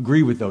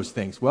agree with those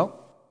things. Well,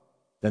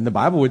 then the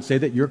Bible would say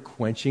that you're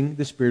quenching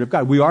the Spirit of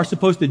God. We are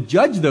supposed to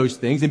judge those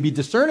things and be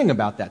discerning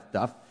about that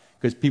stuff,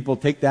 because people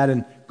take that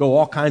and go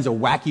all kinds of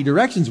wacky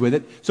directions with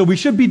it. So we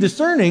should be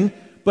discerning,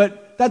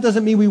 but that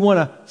doesn't mean we want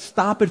to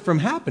stop it from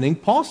happening.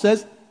 Paul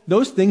says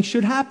those things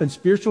should happen.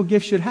 Spiritual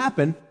gifts should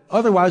happen.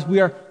 Otherwise,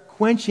 we are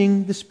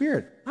quenching the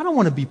Spirit. I don't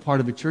want to be part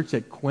of a church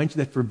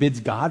that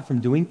forbids God from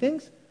doing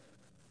things.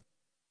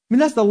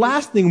 That's the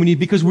last thing we need,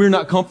 because we're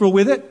not comfortable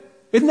with it.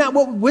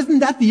 Wasn't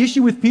that the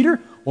issue with Peter?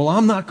 Well,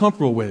 I'm not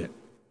comfortable with it.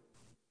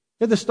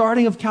 At the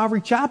starting of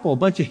Calvary Chapel, a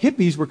bunch of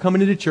hippies were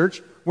coming into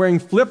church wearing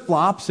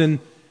flip-flops and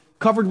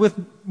covered with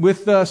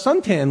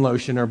suntan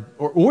lotion or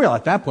oil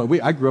at that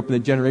point. I grew up in the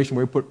generation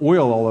where we put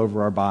oil all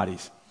over our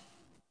bodies.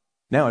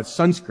 Now it's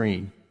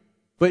sunscreen.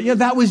 But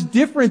that was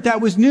different.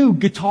 That was new.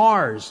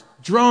 Guitars,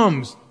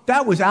 drums,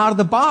 that was out of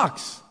the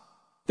box.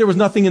 There was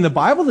nothing in the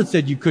Bible that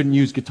said you couldn't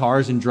use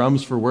guitars and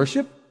drums for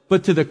worship.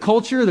 But to the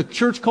culture, the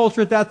church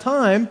culture at that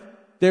time,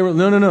 they were,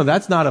 no,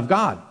 that's not of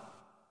God.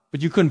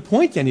 But you couldn't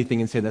point to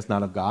anything and say that's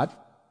not of God.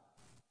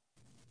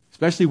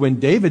 Especially when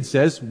David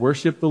says,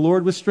 worship the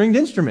Lord with stringed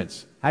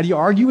instruments. How do you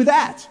argue with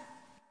that?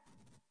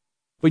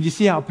 But you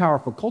see how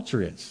powerful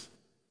culture is.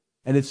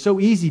 And it's so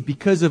easy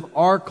because of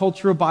our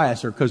cultural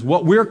bias, or because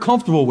what we're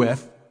comfortable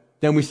with,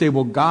 then we say,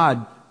 well,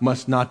 God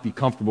must not be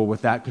comfortable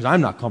with that because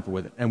I'm not comfortable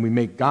with it. And we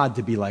make God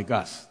to be like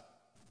us.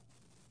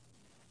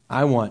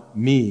 I want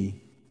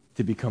me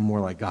to become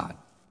more like God.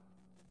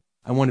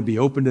 I want to be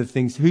open to the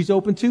things He's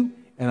open to,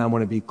 and I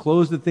want to be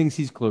closed to the things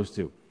He's close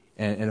to.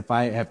 And if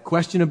I have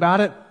question about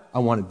it, I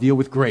want to deal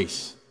with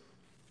grace.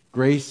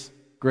 Grace,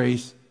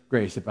 grace,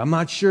 grace. If I'm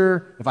not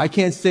sure, if I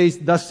can't say,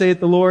 thus saith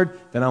the Lord,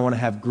 then I want to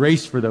have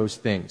grace for those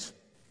things.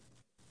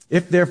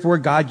 If therefore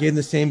God gave them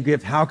the same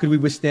gift, how could we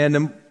withstand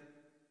them?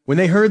 When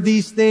they heard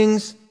these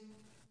things,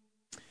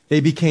 they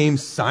became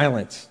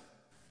silent.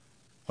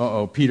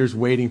 Peter's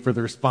waiting for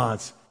the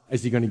response.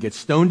 Is he going to get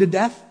stoned to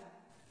death?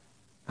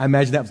 I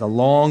imagine that was a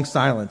long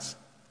silence.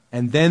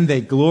 And then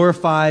they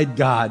glorified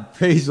God.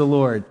 Praise the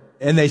Lord.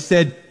 And they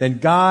said, then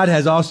God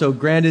has also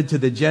granted to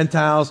the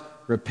Gentiles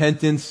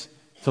repentance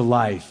to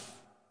life.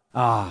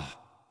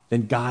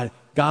 Then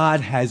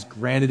God has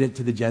granted it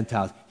to the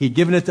Gentiles. He'd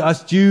given it to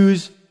us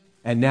Jews,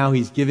 and now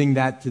he's giving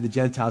that to the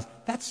Gentiles.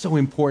 That's so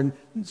important.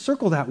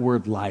 Circle that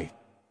word life.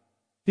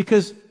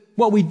 Because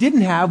what we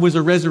didn't have was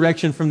a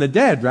resurrection from the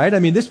dead, right? I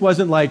mean, this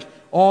wasn't like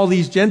all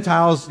these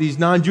Gentiles, these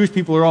non-Jewish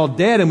people are all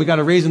dead and we got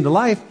to raise them to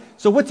life.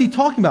 So what's he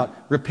talking about?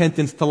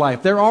 Repentance to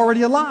life. They're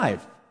already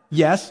alive.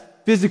 Yes,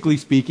 physically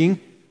speaking,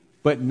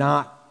 but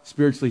not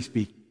spiritually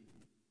speaking.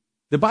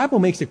 The Bible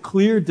makes a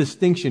clear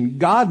distinction.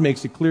 God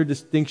makes a clear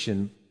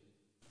distinction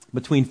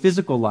between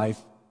physical life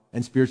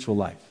and spiritual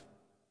life.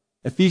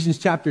 Ephesians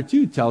chapter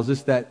 2 tells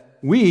us that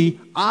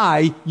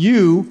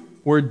you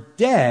were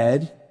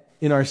dead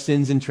in our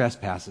sins and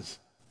trespasses.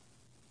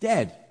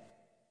 Dead.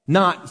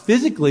 Not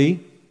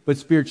physically, but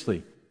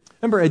spiritually.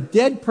 Remember, a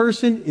dead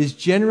person is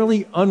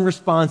generally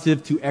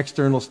unresponsive to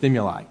external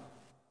stimuli.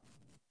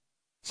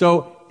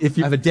 So if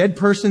you have a dead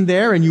person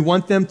there and you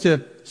want them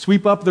to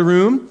sweep up the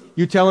room,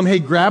 you tell them, hey,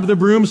 grab the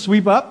broom,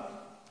 sweep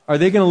up. Are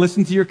they going to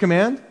listen to your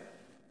command?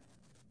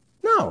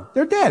 No,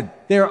 they're dead.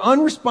 They're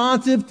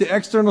unresponsive to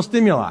external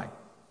stimuli.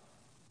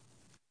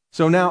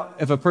 So now,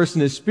 if a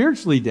person is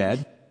spiritually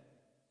dead,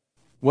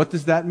 what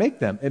does that make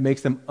them? It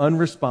makes them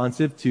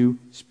unresponsive to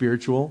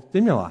spiritual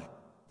stimuli.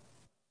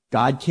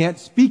 God can't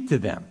speak to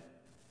them.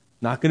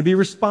 Not going to be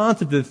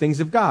responsive to the things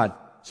of God.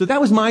 So that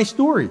was my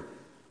story.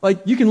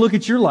 Like, you can look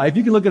at your life,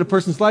 you can look at a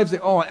person's life and say,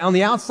 oh, on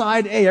the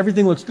outside, hey,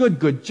 everything looks good,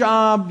 good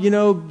job,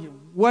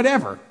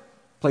 whatever.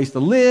 Place to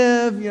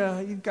live,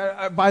 you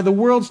got, by the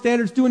world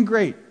standards, doing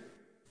great.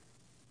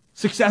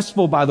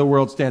 Successful by the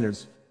world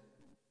standards.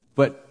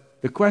 But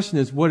the question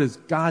is, what does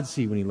God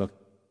see when he looks?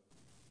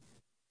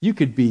 You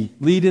could be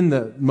leading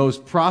the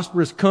most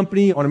prosperous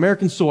company on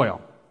American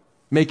soil,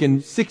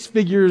 making 6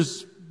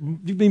 figures,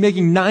 you'd be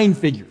making 9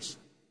 figures.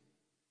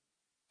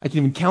 I can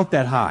even count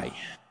that high.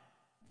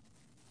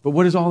 But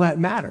what does all that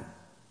matter?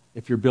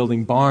 If you're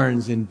building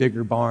barns and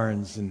bigger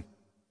barns and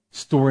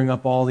storing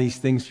up all these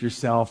things for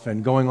yourself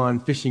and going on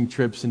fishing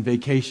trips and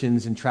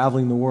vacations and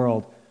traveling the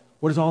world,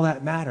 what does all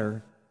that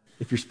matter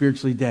if you're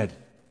spiritually dead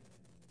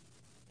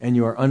and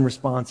you are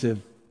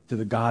unresponsive to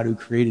the God who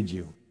created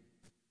you?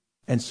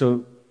 And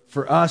so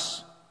for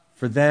us,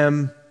 for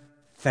them,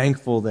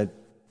 thankful that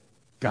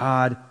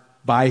God,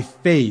 by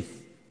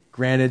faith,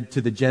 granted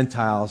to the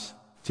Gentiles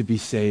to be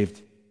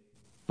saved.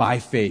 By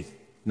faith,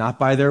 not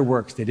by their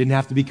works. They didn't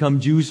have to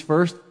become Jews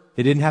first.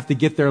 They didn't have to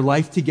get their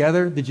life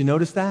together. Did you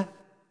notice that?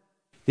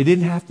 They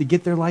didn't have to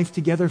get their life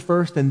together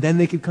first and then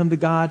they could come to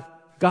God.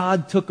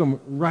 God took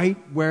them right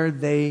where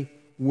they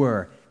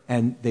were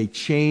and they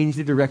changed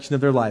the direction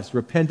of their lives.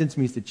 Repentance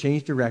means to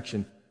change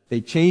direction. They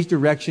changed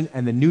direction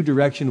and the new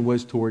direction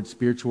was towards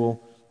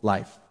spiritual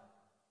life.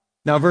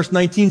 Now verse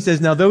 19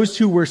 says, now those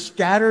who were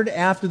scattered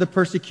after the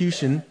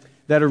persecution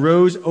that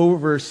arose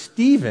over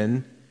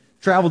Stephen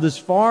traveled as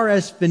far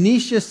as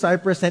Phoenicia,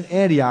 Cyprus, and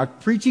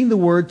Antioch, preaching the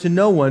word to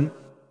no one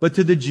but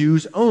to the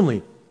Jews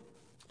only.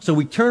 So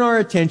we turn our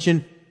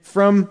attention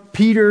from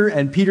Peter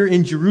and Peter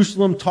in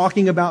Jerusalem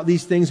talking about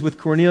these things with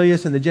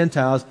Cornelius and the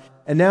Gentiles,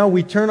 and now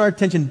we turn our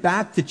attention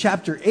back to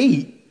chapter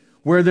 8,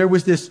 where there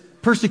was this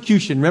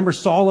persecution. Remember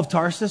Saul of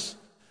Tarsus?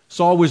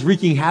 Saul was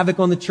wreaking havoc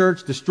on the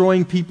church,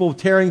 destroying people,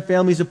 tearing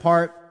families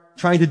apart,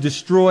 trying to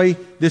destroy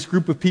this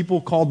group of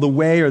people called the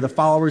Way or the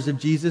followers of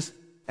Jesus.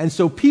 And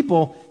so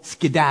people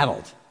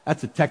skedaddled.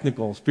 That's a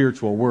technical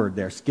spiritual word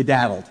there,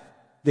 skedaddled.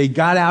 They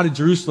got out of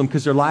Jerusalem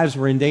because their lives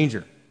were in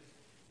danger.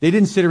 They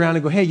didn't sit around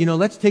and go, hey,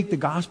 let's take the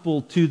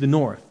gospel to the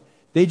north.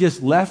 They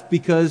just left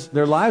because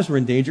their lives were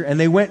in danger and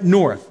they went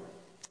north.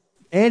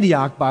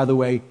 Antioch, by the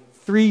way,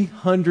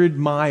 300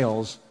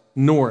 miles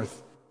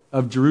north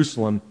of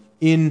Jerusalem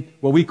in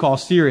what we call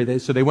Syria.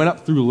 So they went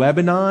up through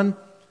Lebanon,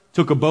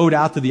 took a boat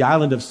out to the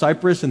island of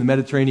Cyprus in the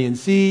Mediterranean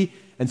Sea,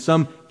 and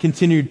some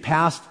continued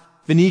past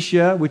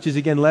Phoenicia, which is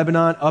again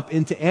Lebanon, up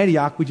into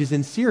Antioch, which is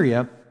in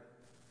Syria.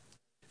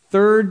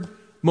 Third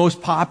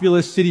most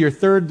populous city or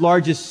third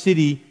largest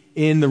city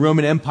in the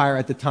Roman Empire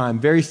at the time.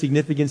 Very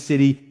significant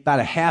city,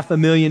 about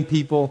 500,000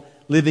 people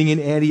living in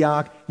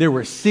Antioch. There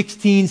were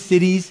 16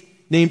 cities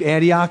named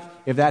Antioch,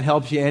 if that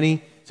helps you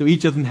any. So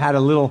each of them had a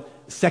little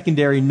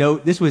secondary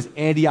note. This was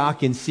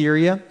Antioch in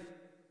Syria.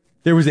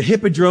 There was a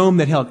hippodrome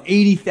that held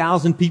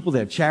 80,000 people. They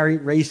had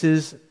chariot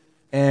races.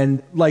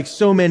 And like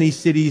so many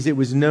cities, it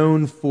was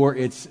known for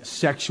its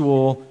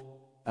sexual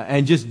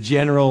and just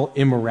general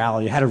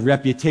immorality. It had a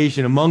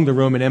reputation among the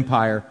Roman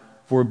Empire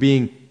for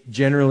being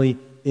generally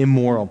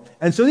immoral.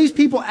 And so these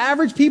people,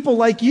 average people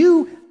like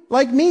you,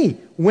 like me,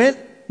 went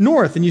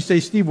north. And you say,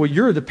 Steve, well,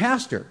 you're the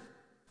pastor.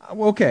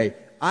 Okay,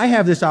 I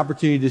have this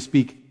opportunity to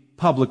speak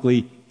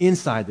publicly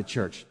inside the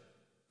church.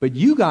 But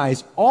you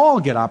guys all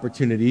get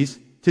opportunities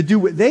to do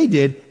what they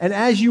did. And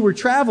as you were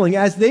traveling,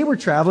 as they were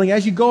traveling,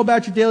 as you go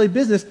about your daily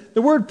business,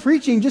 the word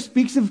preaching just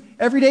speaks of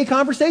everyday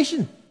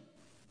conversation.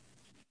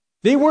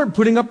 They weren't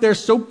putting up their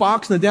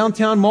soapbox in the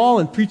downtown mall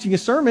and preaching a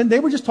sermon. They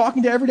were just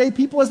talking to everyday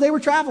people as they were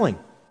traveling.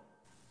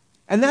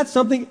 And that's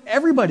something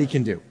everybody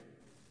can do.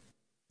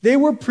 They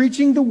were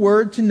preaching the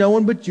word to no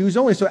one but Jews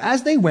only. So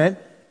as they went,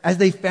 as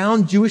they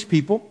found Jewish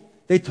people,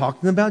 they talked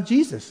to them about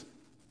Jesus.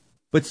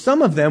 But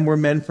some of them were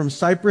men from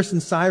Cyprus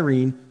and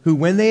Cyrene who,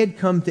 when they had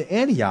come to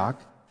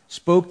Antioch,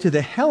 spoke to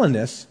the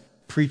Hellenists,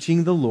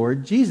 preaching the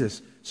Lord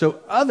Jesus. So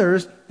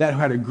others that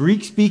had a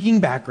Greek-speaking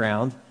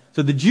background,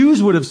 so the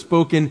Jews would have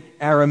spoken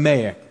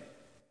Aramaic.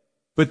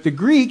 But the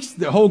Greeks,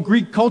 the whole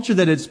Greek culture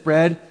that had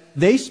spread,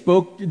 they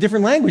spoke a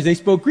different language. They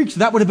spoke Greek, so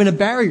that would have been a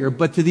barrier.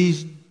 But to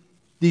these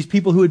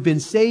people who had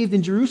been saved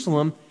in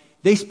Jerusalem,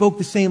 they spoke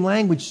the same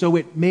language, so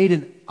it made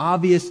an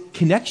obvious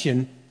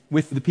connection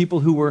with the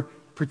people who were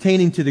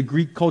pertaining to the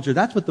Greek culture.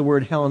 That's what the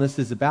word Hellenist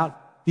is about.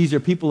 These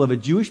are people of a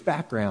Jewish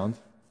background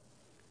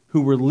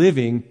who were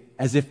living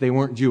as if they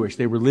weren't Jewish.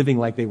 They were living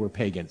like they were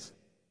pagans.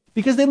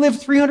 Because they lived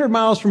 300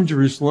 miles from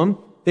Jerusalem,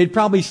 they'd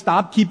probably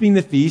stopped keeping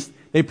the feast.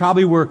 They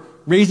probably were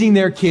raising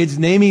their kids,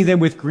 naming them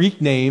with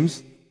Greek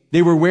names.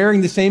 They were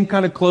wearing the same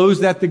kind of clothes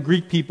that the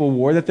Greek people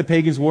wore, that the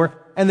pagans wore,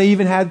 and they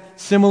even had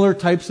similar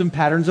types and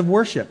patterns of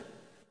worship.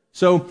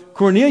 So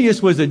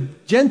Cornelius was a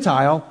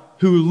Gentile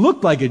who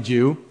looked like a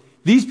Jew.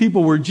 These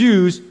people were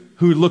Jews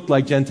who looked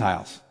like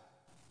Gentiles.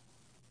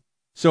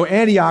 So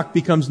Antioch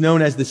becomes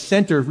known as the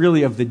center,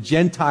 really, of the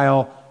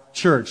Gentile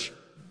church.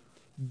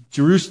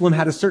 Jerusalem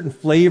had a certain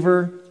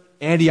flavor.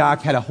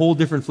 Antioch had a whole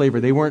different flavor.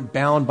 They weren't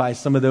bound by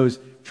some of those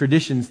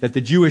traditions that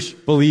the Jewish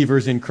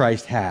believers in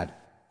Christ had.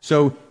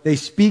 So they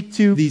speak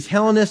to these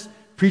Hellenists,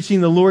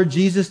 preaching the Lord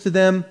Jesus to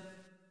them.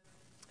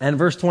 And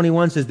verse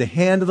 21 says, the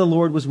hand of the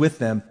Lord was with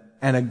them,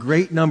 and a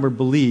great number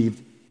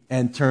believed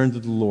and turned to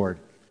the Lord.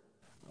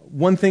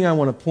 One thing I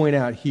want to point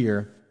out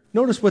here,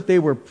 notice what they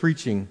were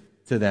preaching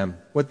to them,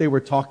 what they were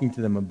talking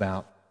to them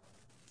about.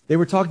 They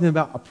were talking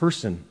about a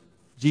person,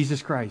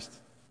 Jesus Christ.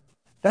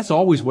 That's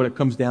always what it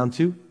comes down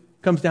to.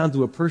 It comes down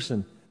to a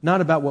person,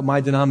 not about what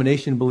my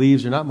denomination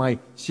believes or not my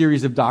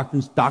series of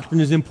doctrines. Doctrine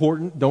is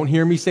important. Don't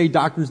hear me say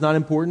doctrine's not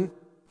important.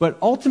 But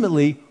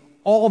ultimately,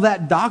 all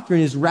that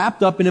doctrine is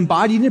wrapped up and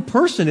embodied in a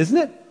person, isn't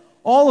it?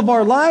 All of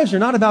our lives are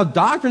not about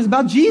doctrine, it's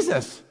about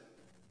Jesus.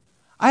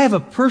 I have a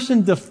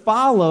person to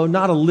follow,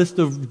 not a list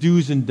of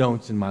do's and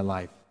don'ts in my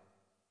life.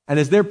 And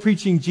as they're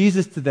preaching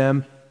Jesus to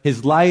them,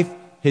 his life,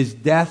 his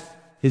death,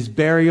 his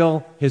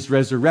burial, his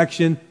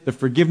resurrection, the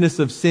forgiveness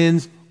of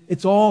sins,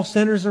 it's all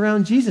centers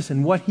around Jesus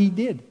and what he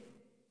did.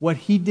 What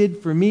he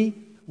did for me,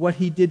 what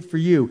he did for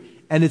you.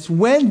 And it's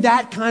when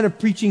that kind of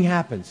preaching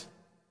happens,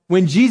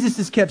 when Jesus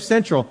is kept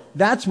central,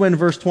 that's when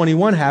verse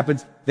 21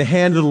 happens. The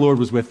hand of the Lord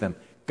was with them.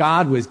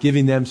 God was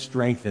giving them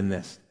strength in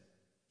this.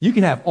 You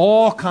can have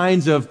all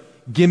kinds of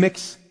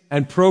gimmicks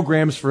and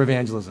programs for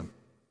evangelism.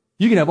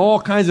 You can have all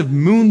kinds of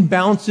moon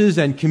bounces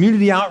and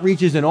community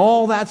outreaches and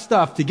all that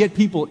stuff to get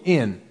people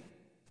in.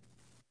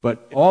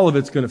 But all of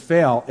it's going to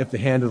fail if the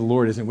hand of the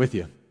Lord isn't with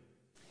you.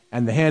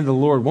 And the hand of the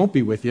Lord won't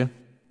be with you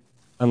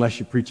unless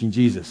you're preaching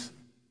Jesus.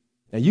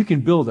 Now, you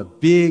can build a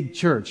big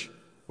church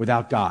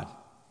without God.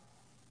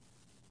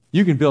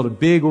 You can build a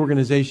big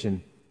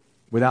organization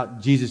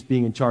without Jesus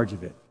being in charge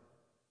of it.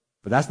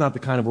 But that's not the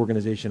kind of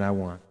organization I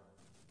want.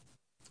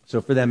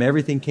 So for them,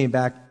 everything came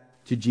back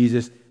to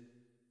Jesus.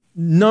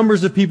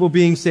 Numbers of people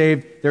being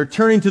saved. They're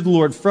turning to the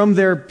Lord from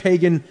their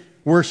pagan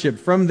worship,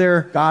 from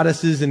their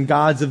goddesses and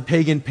gods of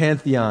pagan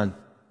pantheon.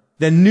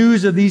 Then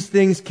news of these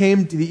things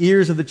came to the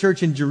ears of the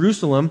church in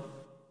Jerusalem.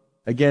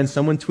 Again,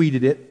 someone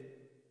tweeted it.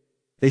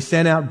 They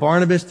sent out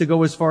Barnabas to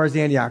go as far as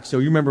Antioch. So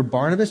you remember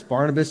Barnabas?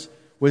 Barnabas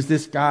was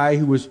this guy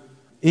who was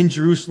in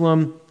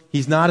Jerusalem.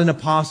 He's not an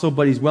apostle,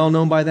 but he's well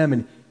known by them.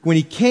 And when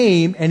he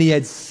came and he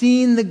had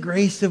seen the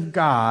grace of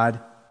God,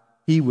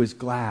 he was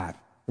glad.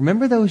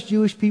 Remember those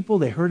Jewish people?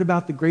 They heard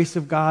about the grace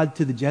of God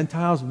to the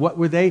Gentiles. What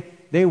were they?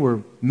 They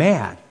were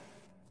mad.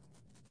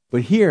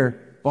 But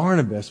here,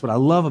 Barnabas, what I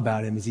love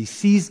about him is he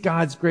sees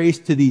God's grace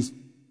to these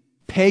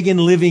pagan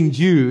living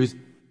Jews,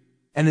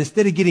 and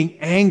instead of getting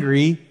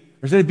angry,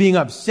 or instead of being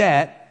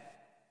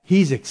upset,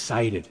 he's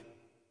excited.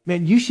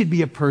 Man, you should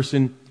be a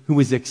person who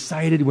is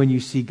excited when you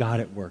see God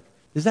at work.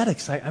 Does that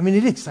excite? I mean,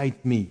 it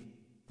excites me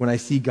when I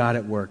see God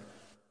at work.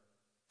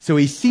 So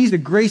he sees the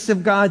grace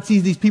of God,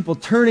 sees these people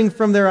turning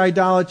from their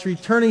idolatry,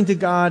 turning to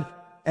God.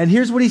 And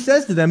here's what he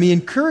says to them. He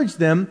encouraged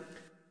them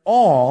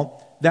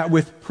all that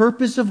with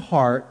purpose of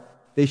heart,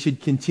 they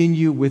should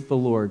continue with the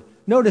Lord.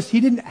 Notice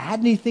he didn't add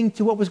anything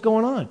to what was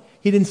going on.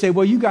 He didn't say,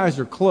 well, you guys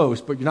are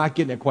close, but you're not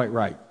getting it quite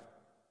right.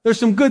 There's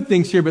some good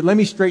things here, but let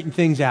me straighten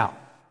things out.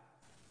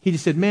 He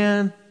just said,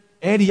 man,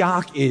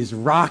 Antioch is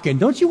rocking.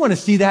 Don't you want to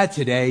see that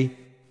today?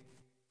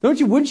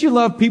 Wouldn't you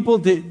love people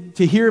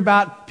to hear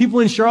about,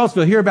 people in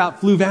Charlottesville hear about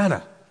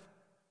Fluvanna?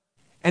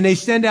 And they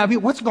send out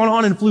people, what's going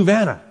on in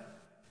Fluvanna?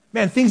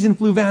 Man, things in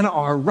Fluvanna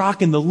are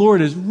rocking. The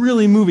Lord is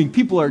really moving.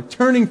 People are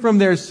turning from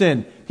their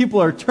sin.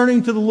 People are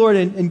turning to the Lord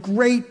in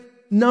great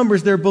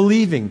numbers. They're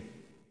believing.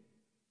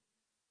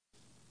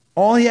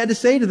 All he had to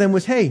say to them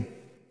was, hey,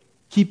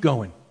 keep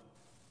going.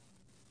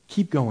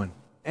 Keep going.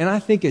 And I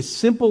think as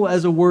simple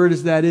as a word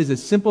as that is,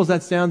 as simple as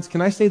that sounds,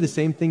 can I say the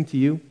same thing to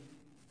you?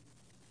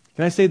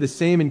 Can I say the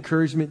same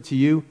encouragement to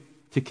you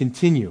to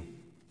continue?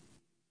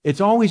 It's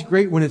always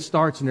great when it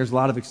starts and there's a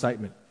lot of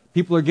excitement.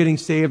 People are getting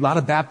saved, a lot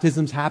of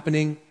baptisms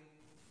happening.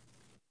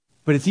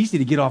 But it's easy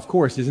to get off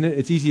course, isn't it?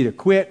 It's easy to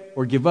quit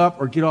or give up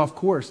or get off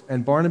course.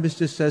 And Barnabas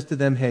just says to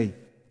them, hey,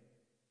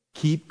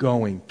 keep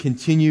going.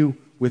 Continue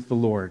with the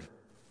Lord.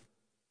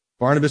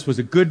 Barnabas was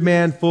a good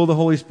man, full of the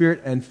Holy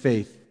Spirit and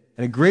faith.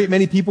 And a great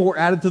many people were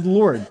added to the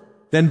Lord.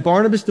 Then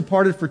Barnabas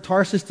departed for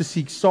Tarsus to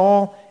seek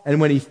Saul,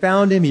 and when he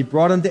found him, he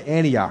brought him to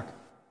Antioch.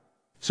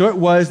 So it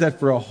was that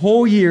for a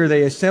whole year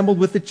they assembled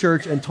with the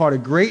church and taught a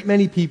great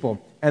many people,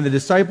 and the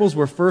disciples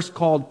were first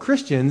called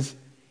Christians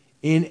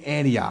in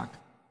Antioch.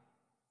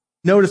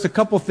 Notice a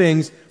couple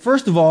things.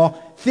 First of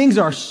all, things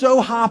are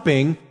so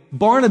hopping.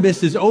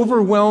 Barnabas is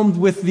overwhelmed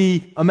with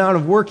the amount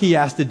of work he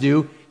has to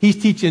do.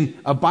 He's teaching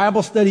a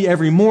Bible study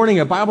every morning,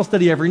 a Bible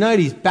study every night.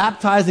 He's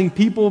baptizing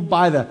people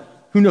by the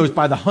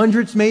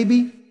hundreds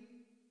maybe.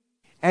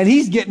 And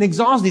he's getting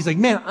exhausted. He's like,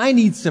 man, I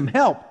need some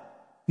help.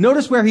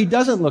 Notice where he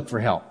doesn't look for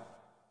help.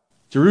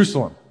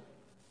 Jerusalem.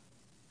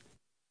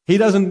 He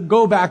doesn't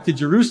go back to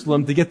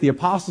Jerusalem to get the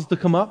apostles to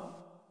come up.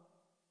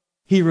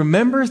 He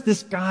remembers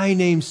this guy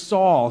named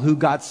Saul who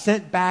got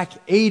sent back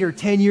 8 or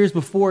 10 years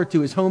before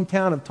to his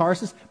hometown of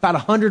Tarsus, about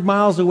 100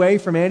 miles away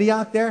from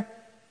Antioch there.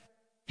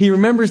 He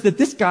remembers that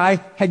this guy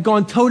had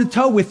gone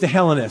toe-to-toe with the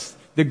Hellenists,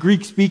 the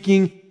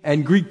Greek-speaking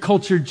and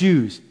Greek-cultured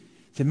Jews.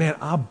 He said, man,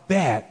 I'll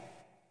bet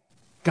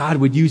God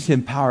would use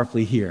him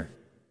powerfully here.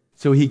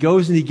 So he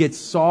goes and he gets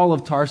Saul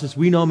of Tarsus.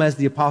 We know him as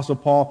the Apostle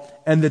Paul.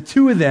 And the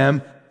two of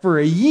them, for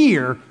a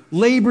year,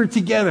 labored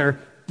together,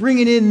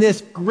 bringing in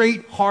this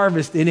great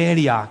harvest in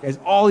Antioch as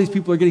all these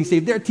people are getting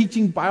saved. They're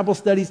teaching Bible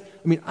studies.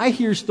 I mean, I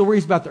hear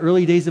stories about the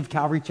early days of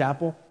Calvary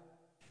Chapel.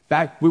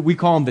 Back, we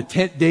call them the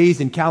tent days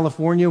in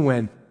California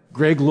when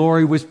Greg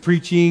Laurie was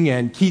preaching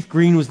and Keith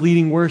Green was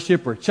leading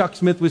worship or Chuck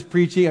Smith was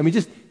preaching. I mean,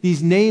 just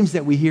these names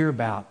that we hear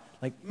about.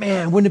 Like,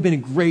 man, wouldn't it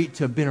have been great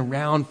to have been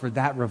around for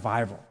that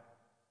revival?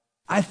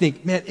 I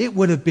think, man, it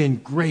would have been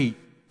great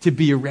to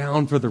be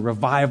around for the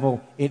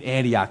revival in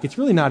Antioch. It's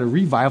really not a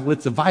revival,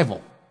 it's a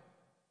vival.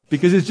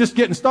 Because it's just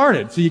getting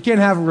started. So you can't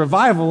have a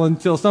revival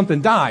until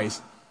something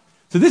dies.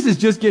 So this is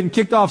just getting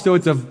kicked off, so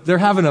they're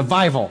having a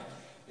vival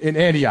in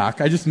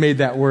Antioch. I just made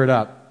that word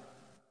up.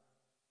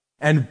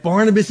 And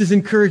Barnabas is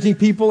encouraging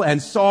people,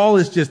 and Saul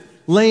is just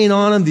laying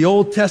on them the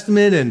Old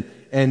Testament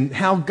and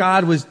how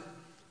God was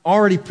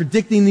already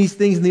predicting these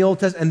things in the Old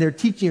Testament, and they're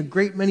teaching a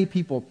great many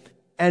people.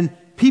 And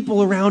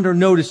people around are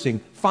noticing.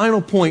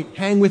 Final point,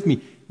 hang with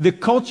me. The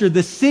culture,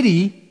 the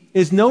city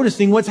is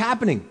noticing what's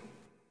happening.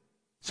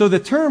 So the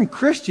term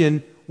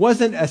Christian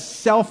wasn't a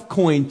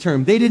self-coined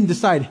term. They didn't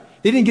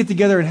get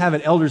together and have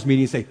an elders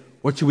meeting and say,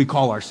 what should we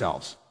call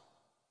ourselves?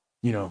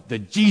 You know, the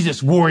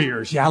Jesus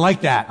warriors. Yeah, I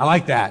like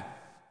that.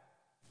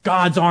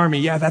 God's army.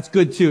 Yeah, that's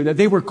good too.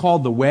 They were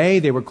called the way.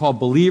 They were called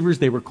believers.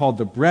 They were called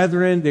the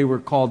brethren. They were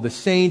called the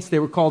saints. They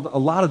were called a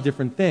lot of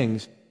different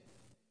things.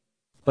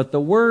 But the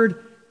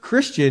word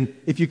Christian,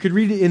 if you could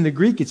read it in the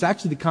Greek, it's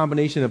actually the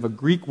combination of a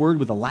Greek word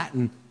with a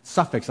Latin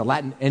suffix, a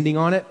Latin ending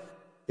on it.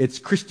 It's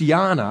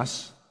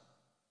Christianos,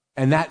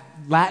 and that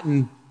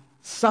Latin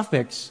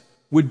suffix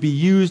would be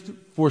used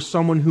for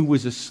someone who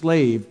was a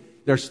slave.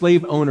 Their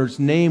slave owner's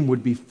name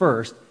would be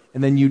first,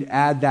 and then you'd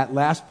add that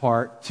last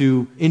part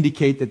to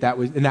indicate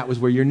that was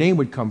where your name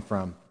would come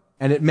from.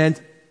 And it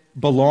meant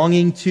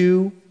belonging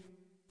to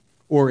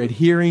or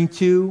adhering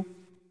to,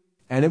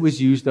 and it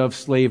was used of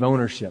slave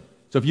ownership.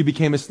 So if you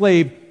became a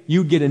slave,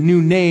 you'd get a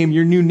new name.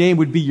 Your new name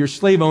would be your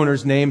slave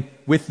owner's name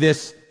with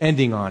this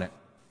ending on it.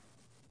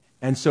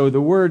 And so the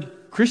word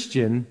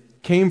Christian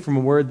came from a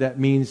word that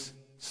means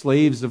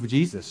slaves of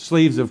Jesus,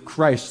 slaves of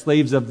Christ,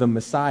 slaves of the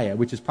Messiah,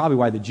 which is probably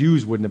why the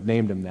Jews wouldn't have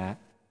named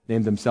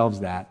themselves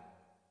that.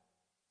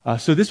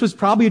 So this was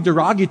probably a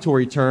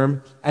derogatory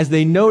term as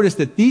they noticed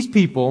that these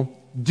people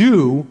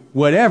do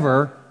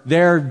whatever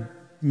their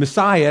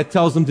Messiah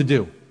tells them to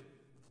do.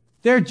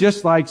 They're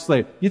just like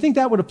slaves. You think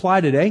that would apply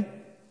today?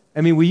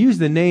 I mean, we use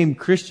the name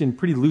Christian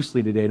pretty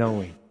loosely today, don't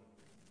we?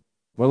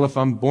 Well, if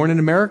I'm born in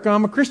America,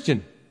 I'm a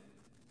Christian.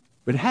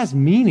 But it has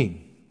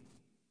meaning.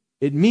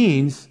 It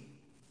means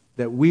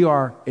that we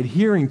are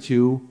adhering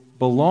to,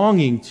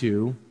 belonging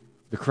to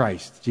the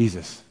Christ,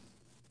 Jesus.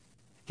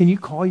 Can you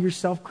call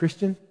yourself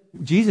Christian?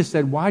 Jesus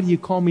said, why do you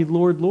call me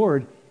Lord,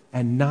 Lord,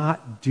 and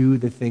not do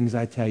the things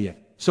I tell you?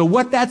 So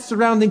what that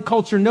surrounding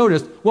culture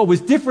noticed, what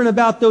was different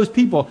about those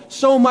people,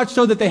 so much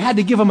so that they had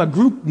to give them a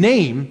group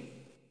name,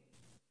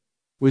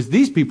 was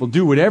these people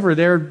do whatever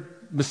their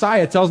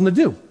Messiah tells them to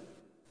do.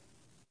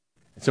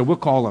 And so we'll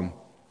call them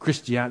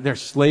Christian. They're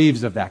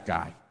slaves of that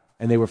guy.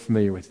 And they were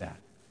familiar with that.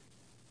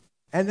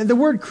 And the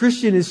word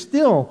Christian is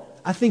still,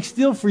 I think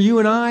still for you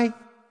and I,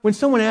 when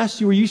someone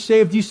asks you, are you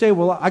saved? You say,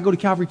 well, I go to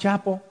Calvary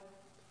Chapel.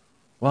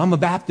 Well, I'm a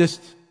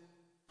Baptist.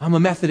 I'm a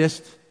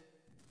Methodist.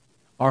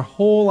 Our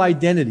whole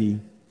identity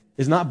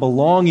is not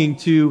belonging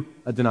to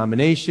a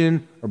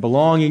denomination or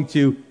belonging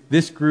to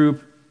this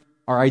group.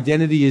 Our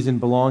identity is in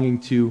belonging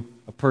to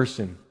a a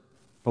person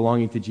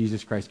belonging to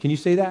Jesus Christ. Can you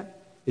say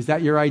that? Is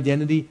that your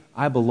identity?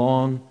 I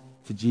belong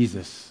to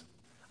Jesus.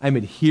 I'm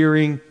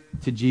adhering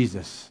to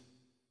Jesus.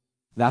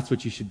 That's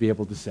what you should be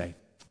able to say.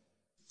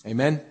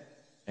 Amen?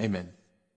 Amen.